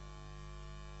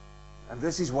 And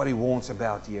this is what he warns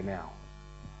about here now.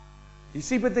 You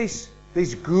see, but there's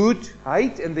good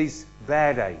hate and there's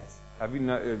bad hate.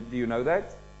 Do you know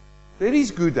that? There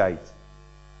is good hate.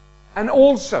 And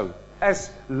also,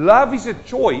 as love is a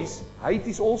choice, hate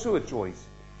is also a choice.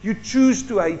 You choose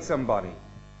to hate somebody.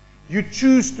 You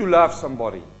choose to love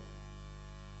somebody.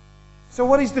 So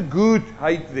what is the good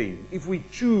hate then? If we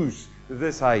choose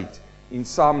this hate. In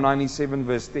Psalm 97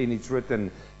 verse 10 it's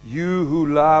written, you who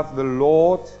love the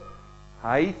Lord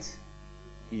hate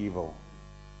evil.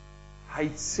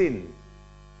 Hate sin.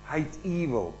 Hate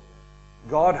evil.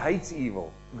 God hates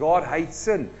evil. God hates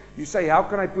sin. You say, how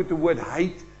can I put the word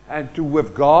hate and to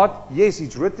with God? Yes,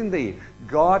 it's written there.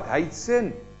 God hates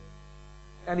sin.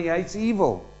 And He hates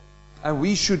evil. And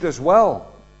we should as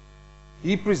well.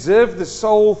 He preserves the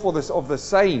soul of the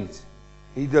saint.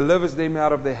 He delivers them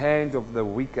out of the hand of the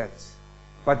wicked.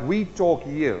 But we talk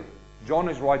here. John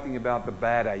is writing about the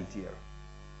bad hate here.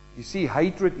 You see,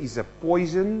 hatred is a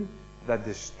poison that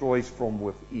destroys from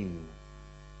within.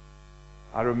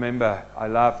 I remember I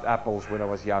loved apples when I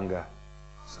was younger.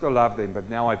 Still love them, but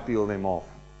now I peel them off.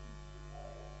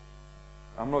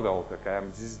 I'm not old, okay?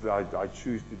 I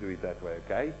choose to do it that way,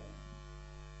 okay?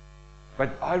 But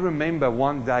I remember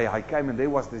one day I came and there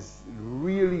was this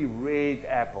really red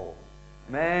apple.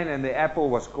 Man, and the apple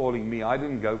was calling me. I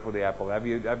didn't go for the apple. Have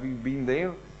you been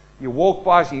there? You walk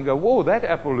past and you go, whoa, that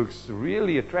apple looks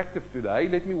really attractive today.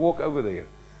 Let me walk over there.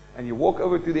 And you walk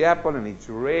over to the apple and it's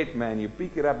red, man. You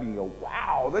pick it up and you go,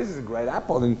 wow, this is a great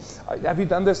apple. And have you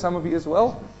done this, some of you as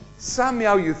well?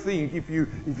 Somehow you think if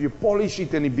you polish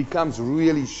it and it becomes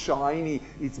really shiny,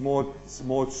 it's more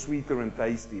sweeter and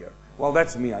tastier. Well,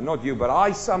 that's me, not you, but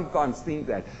I sometimes think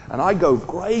that. And I go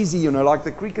crazy, like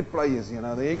the cricket players,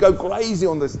 they go crazy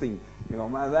on this thing.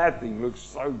 Man, that thing looks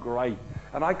so great.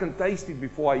 And I can taste it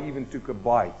before I even took a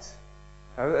bite.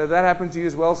 That happened to you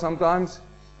as well sometimes?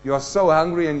 You are so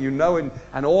hungry and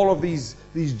and all of these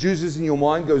juices in your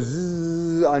mind go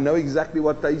zzz, I know exactly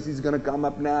what taste is going to come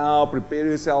up now. Prepare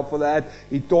yourself for that.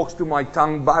 It talks to my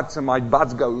tongue buds and my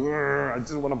buds go, I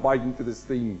just want to bite into this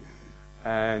thing.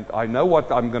 And I know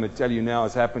what I'm going to tell you now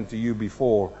has happened to you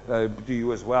before, to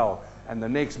you as well. And the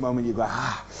next moment you go,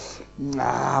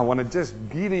 I want to just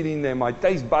get it in there. My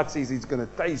taste bud says it's going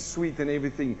to taste sweet and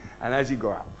everything. And as you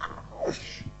go,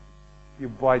 you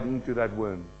bite into that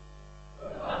worm.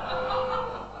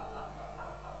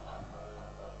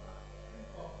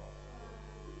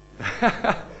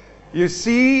 You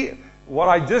see, what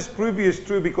I just proved is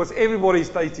true because everybody is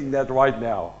tasting that right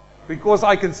now. Because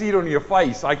I can see it on your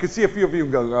face. I can see a few of you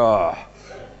going,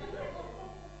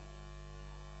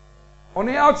 On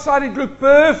the outside it looked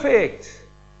perfect,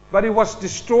 but it was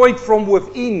destroyed from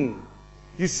within.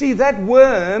 You see, that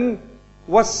worm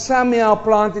was somehow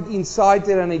planted inside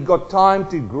there and it got time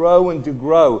to grow and to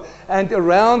grow. And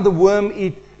around the worm,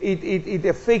 it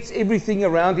affects everything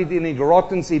around it and it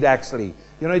rottens it actually.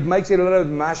 It makes it a little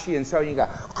mushy and so you go,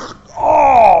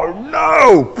 oh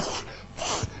no!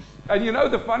 And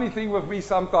the funny thing with me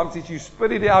sometimes is you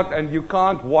spit it out and you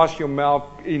can't wash your mouth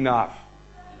enough.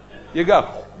 You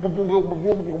go,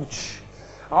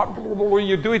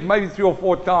 you do it maybe 3 or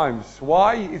 4 times.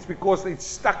 Why? It's because it's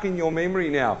stuck in your memory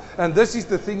now. And this is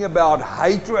the thing about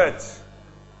hatred.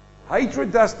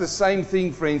 Hatred does the same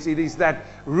thing, friends. It is that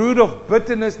root of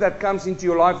bitterness that comes into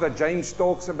your life that James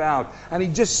talks about. And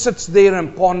it just sits there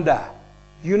and ponder.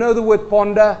 You know the word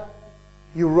ponder?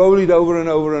 You roll it over and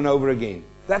over and over again.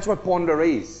 That's what ponder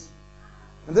is.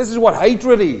 And this is what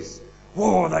hatred is.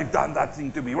 Oh, they've done that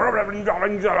thing to me.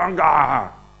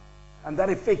 And that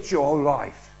affects your whole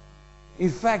life. In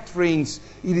fact, friends,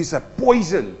 it is a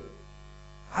poison.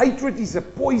 Hatred is a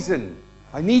poison.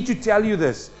 I need to tell you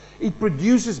this. It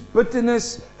produces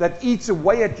bitterness that eats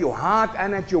away at your heart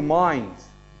and at your mind.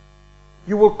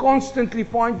 You will constantly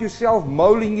find yourself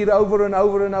mulling it over and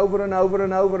over and over and over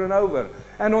and over and over.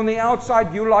 And on the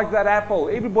outside, you like that apple.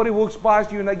 Everybody walks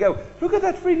past you and they go, look at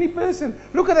that friendly person.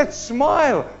 Look at that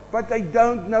smile. But they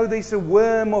don't know there's a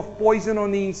worm of poison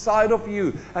on the inside of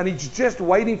you. And it's just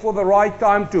waiting for the right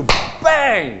time to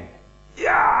bang.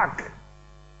 Yuck.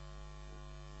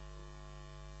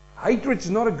 Hatred's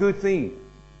not a good thing.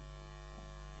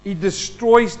 It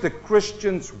destroys the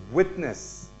Christian's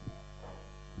witness.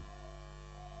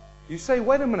 You say,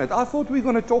 wait a minute, I thought we were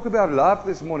going to talk about love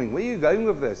this morning. Where are you going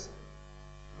with this?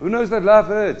 Who knows that love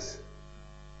hurts?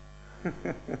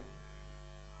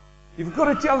 You've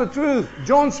got to tell the truth.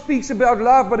 John speaks about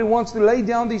love, but he wants to lay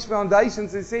down these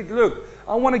foundations and said, look,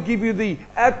 I want to give you the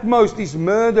utmost is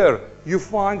murder. You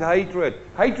find hatred.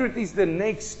 Hatred is the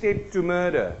next step to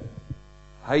murder.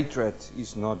 Hatred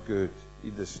is not good.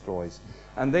 It destroys.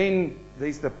 And then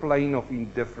there's the plane of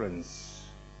indifference.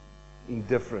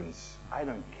 Indifference. I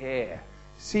don't care.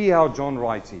 See how John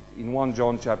writes it in 1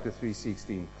 John chapter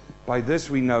 3:16. By this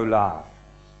we know love,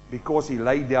 because he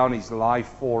laid down his life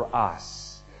for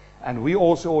us. And we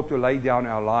also ought to lay down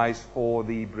our lives for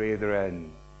the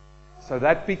brethren. So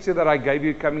that picture that I gave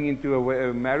you coming into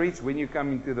a marriage, when you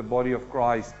come into the body of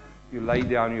Christ, you lay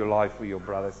down your life for your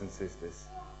brothers and sisters.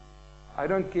 I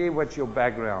don't care what's your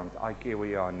background. I care where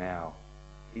you are now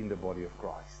in the body of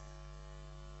Christ.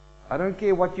 I don't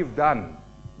care what you've done.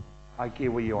 I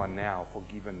care where you are now,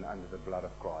 forgiven under the blood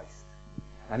of Christ.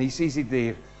 And he says it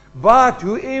there. But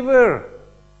whoever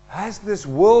has this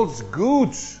world's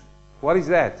goods, what is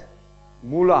that?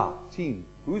 Mullah, team.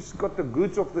 Who's got the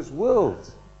goods of this world?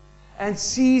 And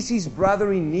sees his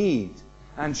brother in need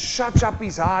and shuts up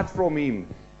his heart from him.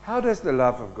 How does the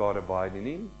love of God abide in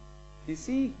him? You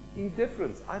see,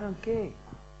 indifference. I don't care.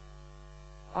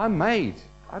 I'm made.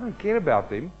 I don't care about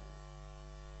them.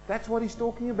 That's what he's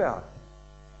talking about.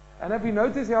 And have you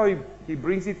noticed how he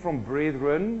brings it from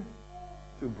brethren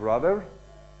to brother?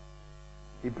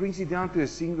 He brings it down to a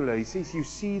singular. He says, you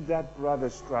see that brother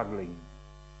struggling.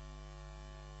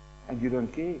 And you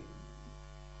don't care.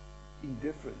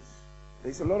 Indifference.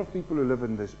 There's a lot of people who live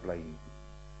in this plane.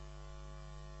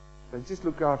 They just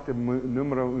look after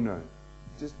numero uno.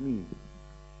 Just me.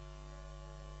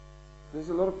 There's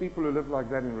a lot of people who live like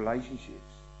that in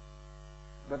relationships.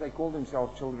 But they call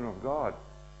themselves children of God.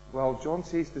 Well, John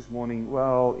says this morning,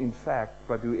 well, in fact,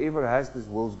 but whoever has this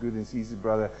world's good and sees his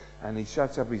brother and he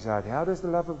shuts up his heart, how does the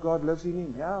love of God live in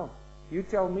him? How? You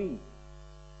tell me.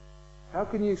 How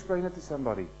can you explain it to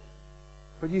somebody?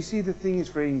 But you see, the thing is,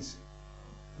 friends,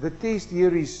 the test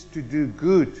here is to do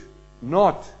good,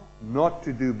 not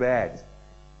to do bad.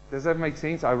 Does that make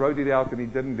sense? I wrote it out and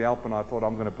it didn't help, and I thought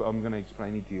I'm going to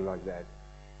explain it to you like that.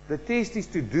 The test is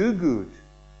to do good.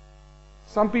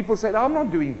 Some people say, I'm not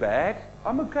doing bad.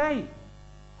 I'm okay.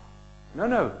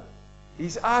 No.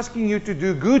 He's asking you to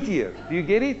do good here. Do you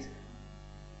get it?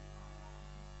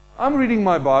 I'm reading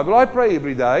my Bible. I pray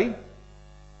every day.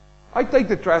 I take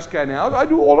the trash can out. I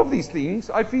do all of these things.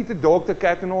 I feed the dog, the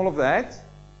cat, and all of that.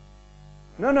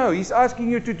 No. He's asking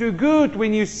you to do good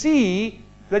when you see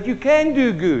that you can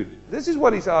do good. This is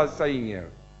what he's saying here.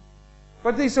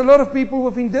 But there's a lot of people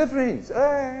with indifference.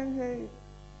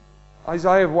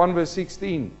 Isaiah 1 verse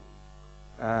 16.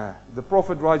 The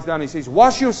prophet writes down, he says,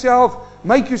 wash yourself,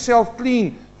 make yourself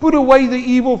clean, put away the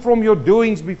evil from your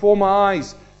doings before my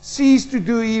eyes, cease to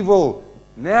do evil.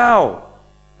 Now,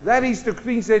 that is the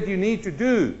things that you need to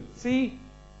do. See?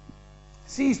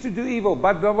 Cease to do evil.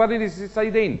 But what did it say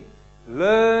then?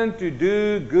 Learn to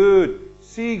do good.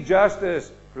 Seek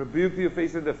justice. Rebuke the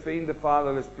offender, defend the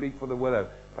fatherless, plead for the widow.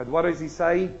 But what does he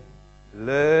say?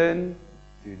 Learn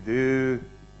to do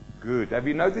good. Have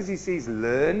you noticed he says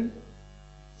learn?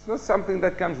 It's not something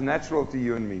that comes natural to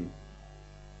you and me.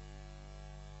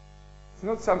 It's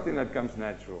not something that comes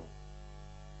natural.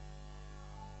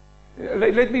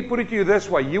 Let me put it to you this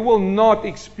way. You will not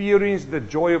experience the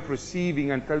joy of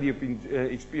receiving until you've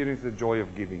experienced the joy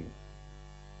of giving.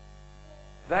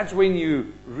 That's when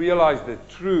you realize the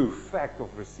true fact of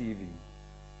receiving.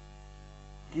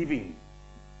 Giving.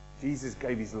 Jesus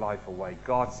gave his life away.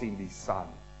 God sent his Son.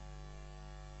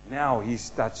 Now he's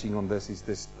touching on this. Is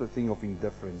this the thing of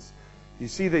indifference? You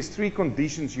see, there's 3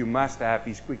 conditions you must have.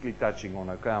 He's quickly touching on.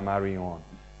 Okay, I'm hurrying on.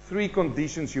 3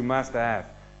 conditions you must have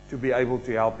to be able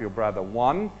to help your brother.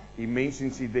 1, he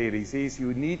mentions it there. He says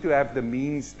you need to have the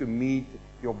means to meet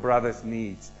your brother's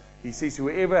needs. He says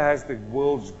whoever has the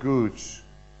world's goods,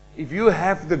 if you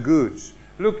have the goods,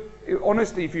 look,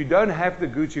 honestly, if you don't have the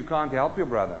goods, you can't help your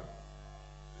brother.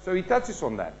 So he touches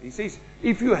on that. He says,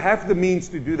 if you have the means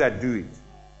to do that, do it.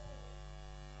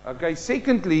 Okay,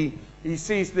 secondly, he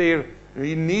says there,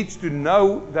 he needs to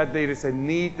know that there is a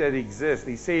need that exists.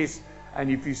 He says,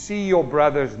 and if you see your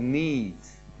brother's need,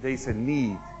 there's a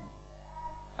need.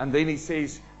 And then he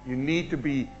says, you need to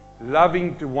be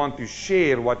loving to want to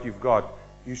share what you've got.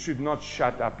 You should not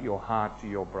shut up your heart to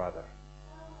your brother.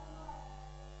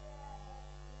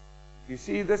 You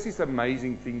see, this is an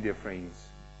amazing thing, dear friends.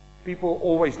 People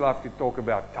always love to talk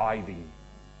about tithing.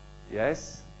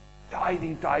 Yes?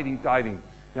 Tithing.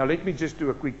 Now let me just do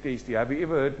a quick test here. Have you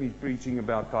ever heard me preaching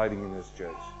about tithing in this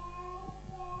church?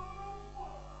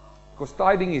 Because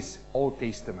tithing is Old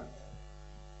Testament.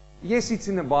 Yes, it's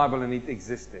in the Bible and it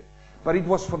existed. But it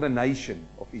was for the nation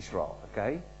of Israel.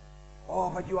 Okay? Oh,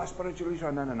 but you are spiritual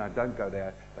Israel. No, don't go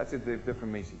there. That's a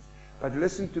different message. But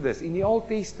listen to this. In the Old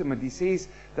Testament, he says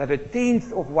that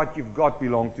 1/10 of what you've got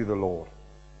belongs to the Lord.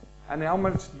 And how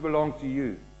much belonged to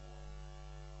you?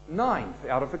 9th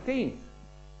out of 1/10.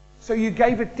 So you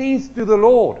gave 1/10 to the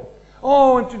Lord.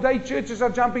 Oh, and today churches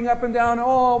are jumping up and down.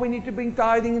 Oh, we need to bring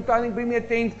tithing, bring me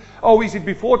 1/10. Oh, is it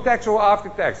before tax or after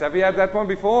tax? Have you had that one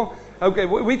before? Okay,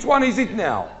 which one is it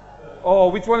now? Oh,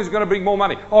 which one is going to bring more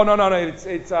money? Oh, no,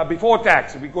 it's before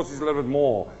tax because it's a little bit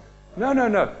more.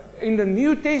 No. In the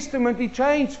New Testament, he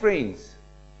changed, friends.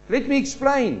 Let me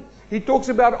explain. He talks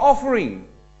about offering.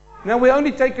 Now, we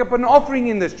only take up an offering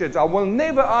in this church. I will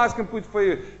never ask and put for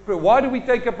you. Why do we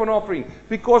take up an offering?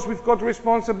 Because we've got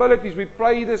responsibilities. We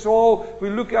pray this all. We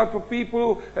look out for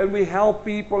people and we help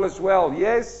people as well.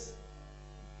 Yes?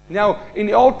 Now, in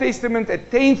the Old Testament,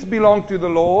 1/10 belonged to the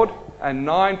Lord. And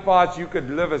 9 parts you could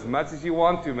live as much as you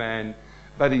want to, man.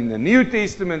 But in the New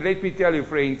Testament, let me tell you,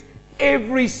 friends,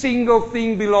 every single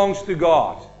thing belongs to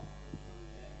God.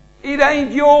 It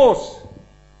ain't yours.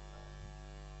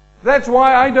 That's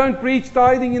why I don't preach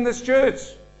tithing in this church.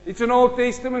 It's an Old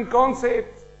Testament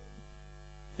concept.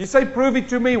 You say, prove it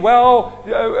to me. Well,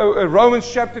 Romans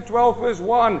chapter 12, verse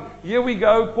 1. Here we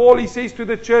go. Paul, he says to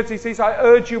the church, he says, I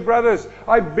urge you, brothers,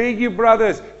 I beg you,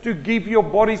 brothers, to give your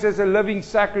bodies as a living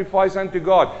sacrifice unto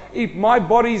God. If my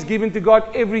body is given to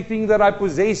God, everything that I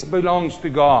possess belongs to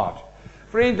God.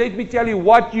 Friend, let me tell you,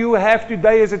 what you have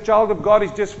today as a child of God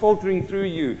is just filtering through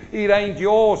you. It ain't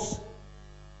yours.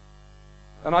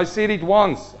 And I said it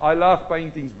once. I love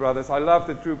paintings, brothers. I love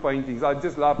the true paintings. I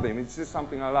just love them. It's just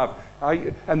something I love.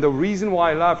 And the reason why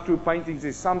I love true paintings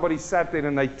is somebody sat there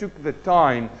and they took the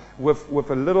time with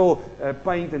a little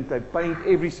paint and they paint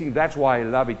everything. That's why I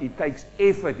love it. It takes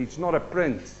effort. It's not a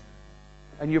print.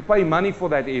 And you pay money for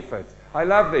that effort. I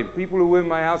love them. People who are in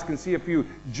my house can see a few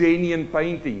genuine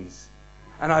paintings.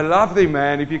 And I love them,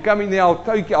 man. If you come in there, I'll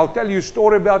tell you a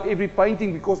story about every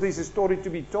painting because there's a story to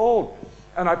be told.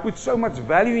 And I put so much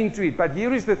value into it. But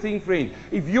here is the thing, friend.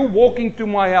 If you walk into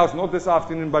my house, not this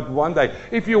afternoon, but one day.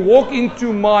 If you walk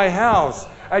into my house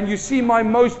and you see my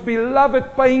most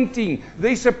beloved painting,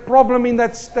 there's a problem in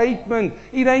that statement.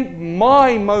 It ain't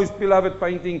my most beloved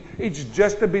painting. It's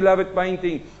just a beloved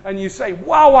painting. And you say,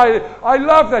 wow, I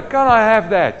love that. Can I have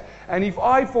that? And if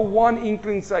I, for one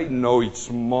inkling, say, no, it's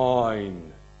mine.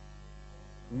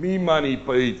 Me money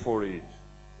paid for it.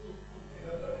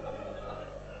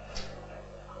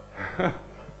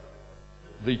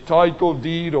 The title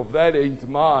deed of that ain't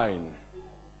mine.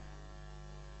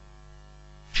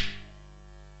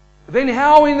 Then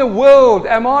how in the world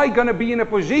am I going to be in a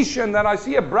position that I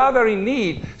see a brother in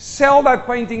need, sell that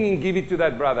painting and give it to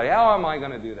that brother? How am I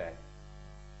going to do that?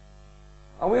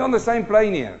 Are we on the same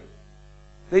plane here?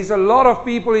 There's a lot of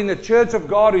people in the church of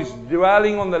God who's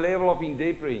dwelling on the level of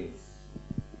indifference.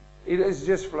 It is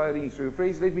just floating through.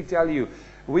 Friends, let me tell you,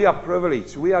 we are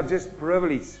privileged. We are just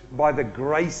privileged by the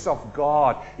grace of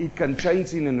God. It can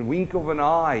change in a wink of an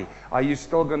eye. Are you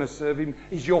still going to serve Him?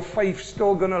 Is your faith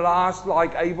still going to last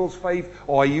like Abel's faith?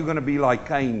 Or are you going to be like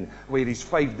Cain, where his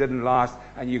faith didn't last?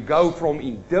 And you go from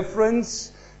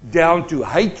indifference down to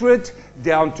hatred,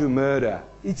 down to murder.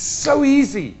 It's so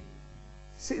easy.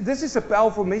 See, this is a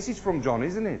powerful message from John,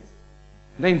 isn't it?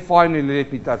 Then finally,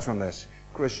 let me touch on this.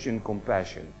 Christian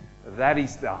compassion. That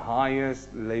is the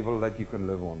highest level that you can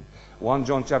live on. 1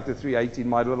 John chapter 3:18,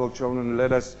 my little children,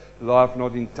 let us laugh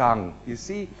not in tongue. You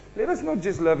see, let us not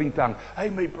just love in tongue. Hey,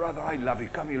 my brother, I love you.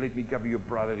 Come here, let me give you a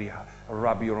brotherly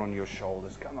rub you on your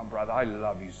shoulders. Come on, brother, I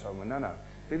love you so much. No.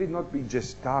 Let it not be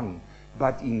just tongue,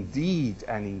 but in deed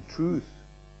and in truth.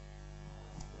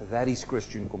 That is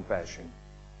Christian compassion.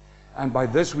 And by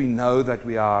this we know that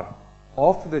we are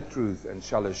of the truth and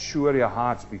shall assure your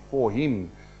hearts before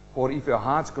Him. For if your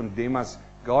hearts condemn us,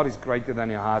 God is greater than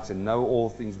your hearts and know all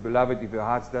things. Beloved, if your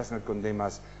hearts does not condemn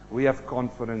us, we have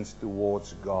confidence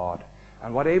towards God.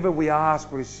 And whatever we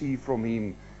ask, we receive from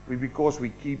Him, because we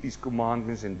keep His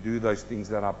commandments and do those things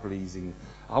that are pleasing.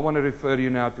 I want to refer you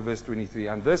now to verse 23.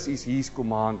 And this is His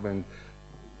commandment,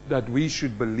 that we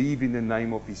should believe in the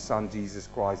name of His Son, Jesus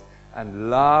Christ, and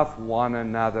love one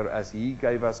another as He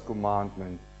gave us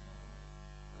commandment.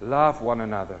 Love one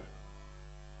another.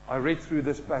 I read through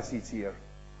this passage here.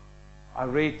 I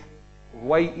read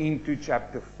way into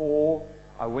chapter 4.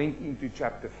 I went into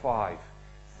chapter 5.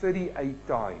 38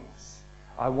 times.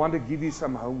 I want to give you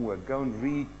some homework. Go and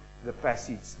read the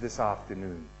passage this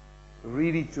afternoon.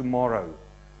 Read it tomorrow.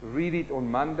 Read it on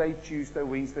Monday, Tuesday,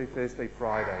 Wednesday, Thursday,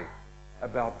 Friday.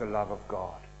 About the love of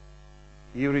God.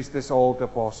 Here is this old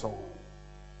apostle.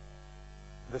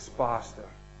 This pastor.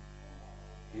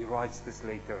 He writes this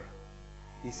letter.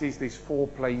 He says there's 4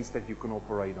 planes that you can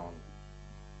operate on.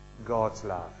 God's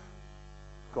love.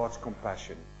 God's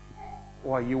compassion.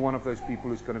 Or are you one of those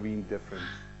people who's going to be indifferent?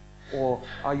 Or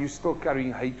are you still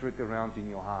carrying hatred around in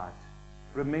your heart?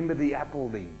 Remember the apple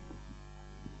then.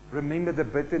 Remember the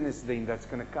bitterness then that's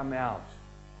going to come out.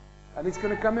 And it's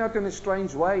going to come out in a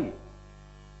strange way.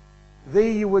 There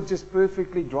you were just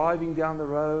perfectly driving down the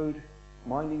road,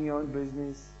 minding your own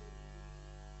business.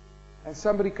 And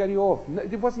somebody cut you off.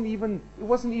 It wasn't even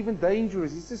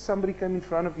dangerous. It's just somebody came in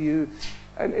front of you,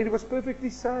 and it was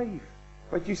perfectly safe.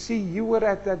 But you see, you were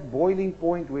at that boiling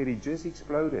point where it just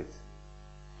exploded.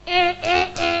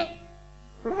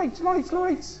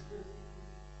 Lights.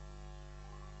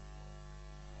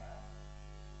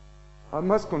 I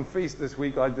must confess, this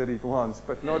week I did it once,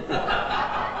 but not.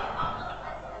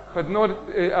 But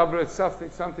not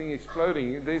something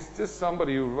exploding. There's just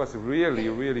somebody who was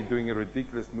really doing a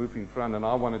ridiculous move in front, and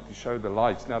I wanted to show the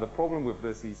lights. Now the problem with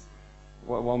this is,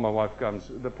 while my wife comes,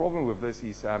 the problem with this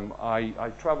is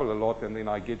I travel a lot and then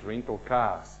I get rental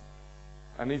cars.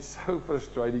 And it's so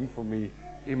frustrating for me.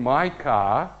 In my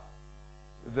car,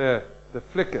 the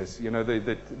flickers,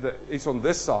 it's on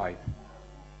this side.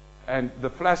 and the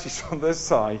flash is on this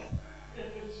side.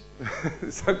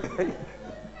 It's okay.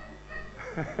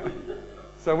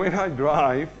 So when I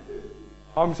drive,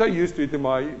 I'm so used to it in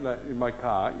my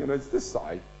car, it's this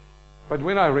side. But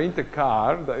when I rent a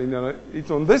car,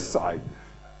 it's on this side.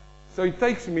 So it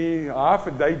takes me half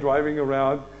a day driving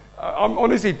around. I'm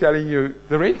honestly telling you,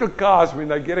 the rental cars, when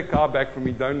they get a car back from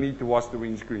me, don't need to wash the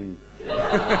windscreen.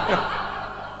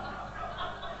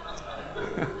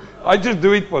 I just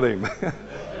do it for them.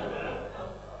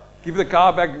 Give the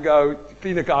car back and go,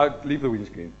 clean the car, leave the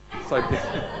windscreen. So,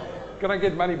 can I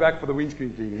get money back for the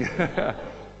windscreen cleaning?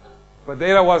 But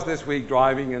there I was this week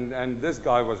driving, and this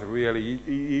guy was really,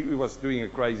 he was doing a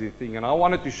crazy thing. And I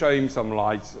wanted to show him some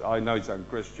lights. I know it's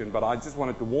unchristian, but I just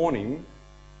wanted to warn him.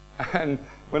 And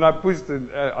when I pushed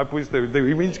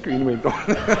the windscreen went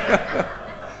on.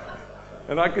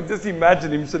 And I could just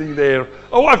imagine him sitting there.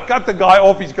 Oh, I've cut the guy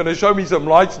off. He's going to show me some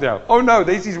lights now. Oh no,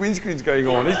 there's his windscreen's going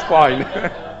on. It's fine.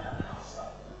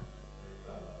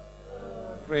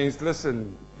 Friends,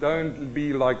 listen. Don't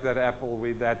be like that apple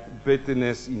with that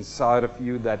bitterness inside of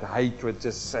you, that hatred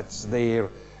just sits there,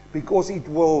 because it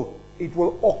will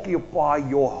occupy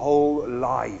your whole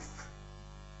life.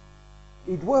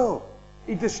 It will.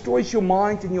 It destroys your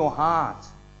mind and your heart.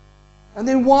 And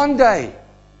then one day,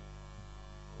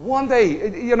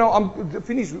 I'm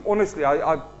finished. Honestly,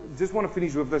 I just want to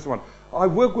finish with this one. I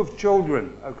work with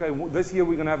children. Okay, this year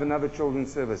we're going to have another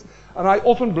children's service, and I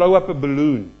often blow up a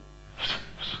balloon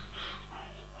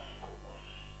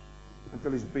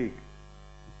until it's big.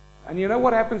 And you know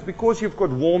what happens? Because you've got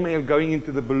warm air going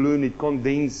into the balloon, it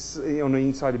condenses on the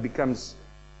inside.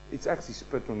 It's actually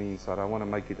spit on the inside. I want to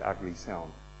make it ugly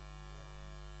sound.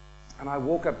 And I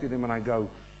walk up to them and I go,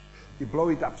 you blow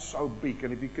it up so big,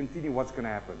 and if you continue, what's going to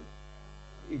happen?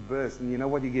 It bursts, and you know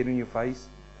what you get in your face?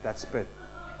 That spit.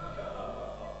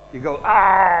 You go,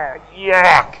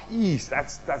 yuck! Eesh,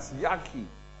 that's yucky.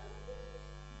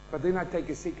 But then I take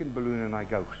a second balloon and I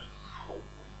go,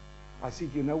 I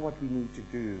said, you know what we need to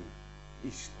do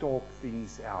is stop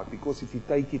things out. Because if you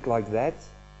take it like that,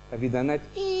 have you done that?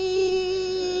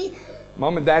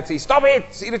 Mom and Dad say, stop it!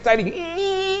 It's irritating.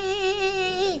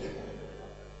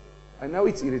 I know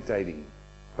it's irritating.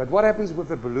 But what happens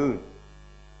with a balloon?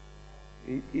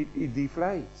 It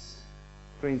deflates.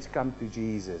 Friends, come to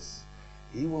Jesus.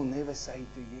 He will never say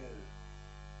to you,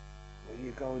 when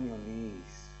you go on your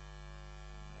knees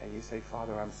and you say,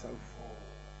 Father, I'm so full.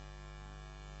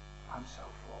 I'm so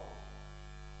full.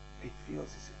 It feels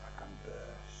as if I can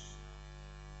burst.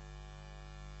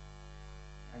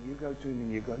 And you go to him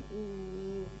and you go,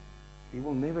 he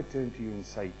will never turn to you and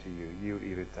say to you, you're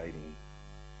irritating.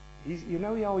 You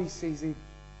know how he says it?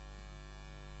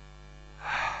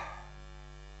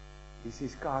 He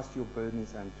says, cast your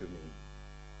burdens unto me.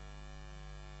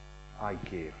 I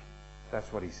care.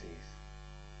 That's what he says.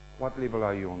 What level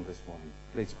are you on this morning?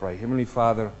 Let's pray. Heavenly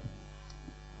Father,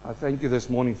 I thank you this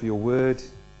morning for your word.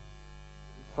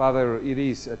 Father, it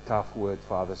is a tough word,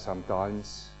 Father,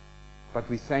 sometimes. But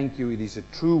we thank you, it is a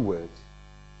true word.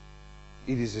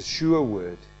 It is a sure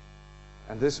word.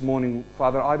 And this morning,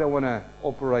 Father, I don't want to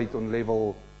operate on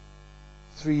level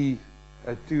 2,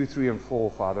 3, and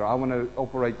 4, Father. I want to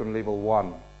operate on level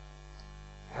 1.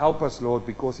 Help us, Lord,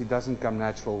 because it doesn't come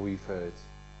natural, we've heard.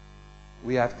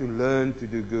 We have to learn to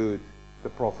do good, the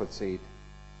prophet said.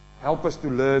 Help us to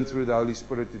learn through the Holy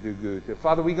Spirit to do good.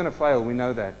 Father, we're going to fail, we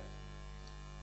know that.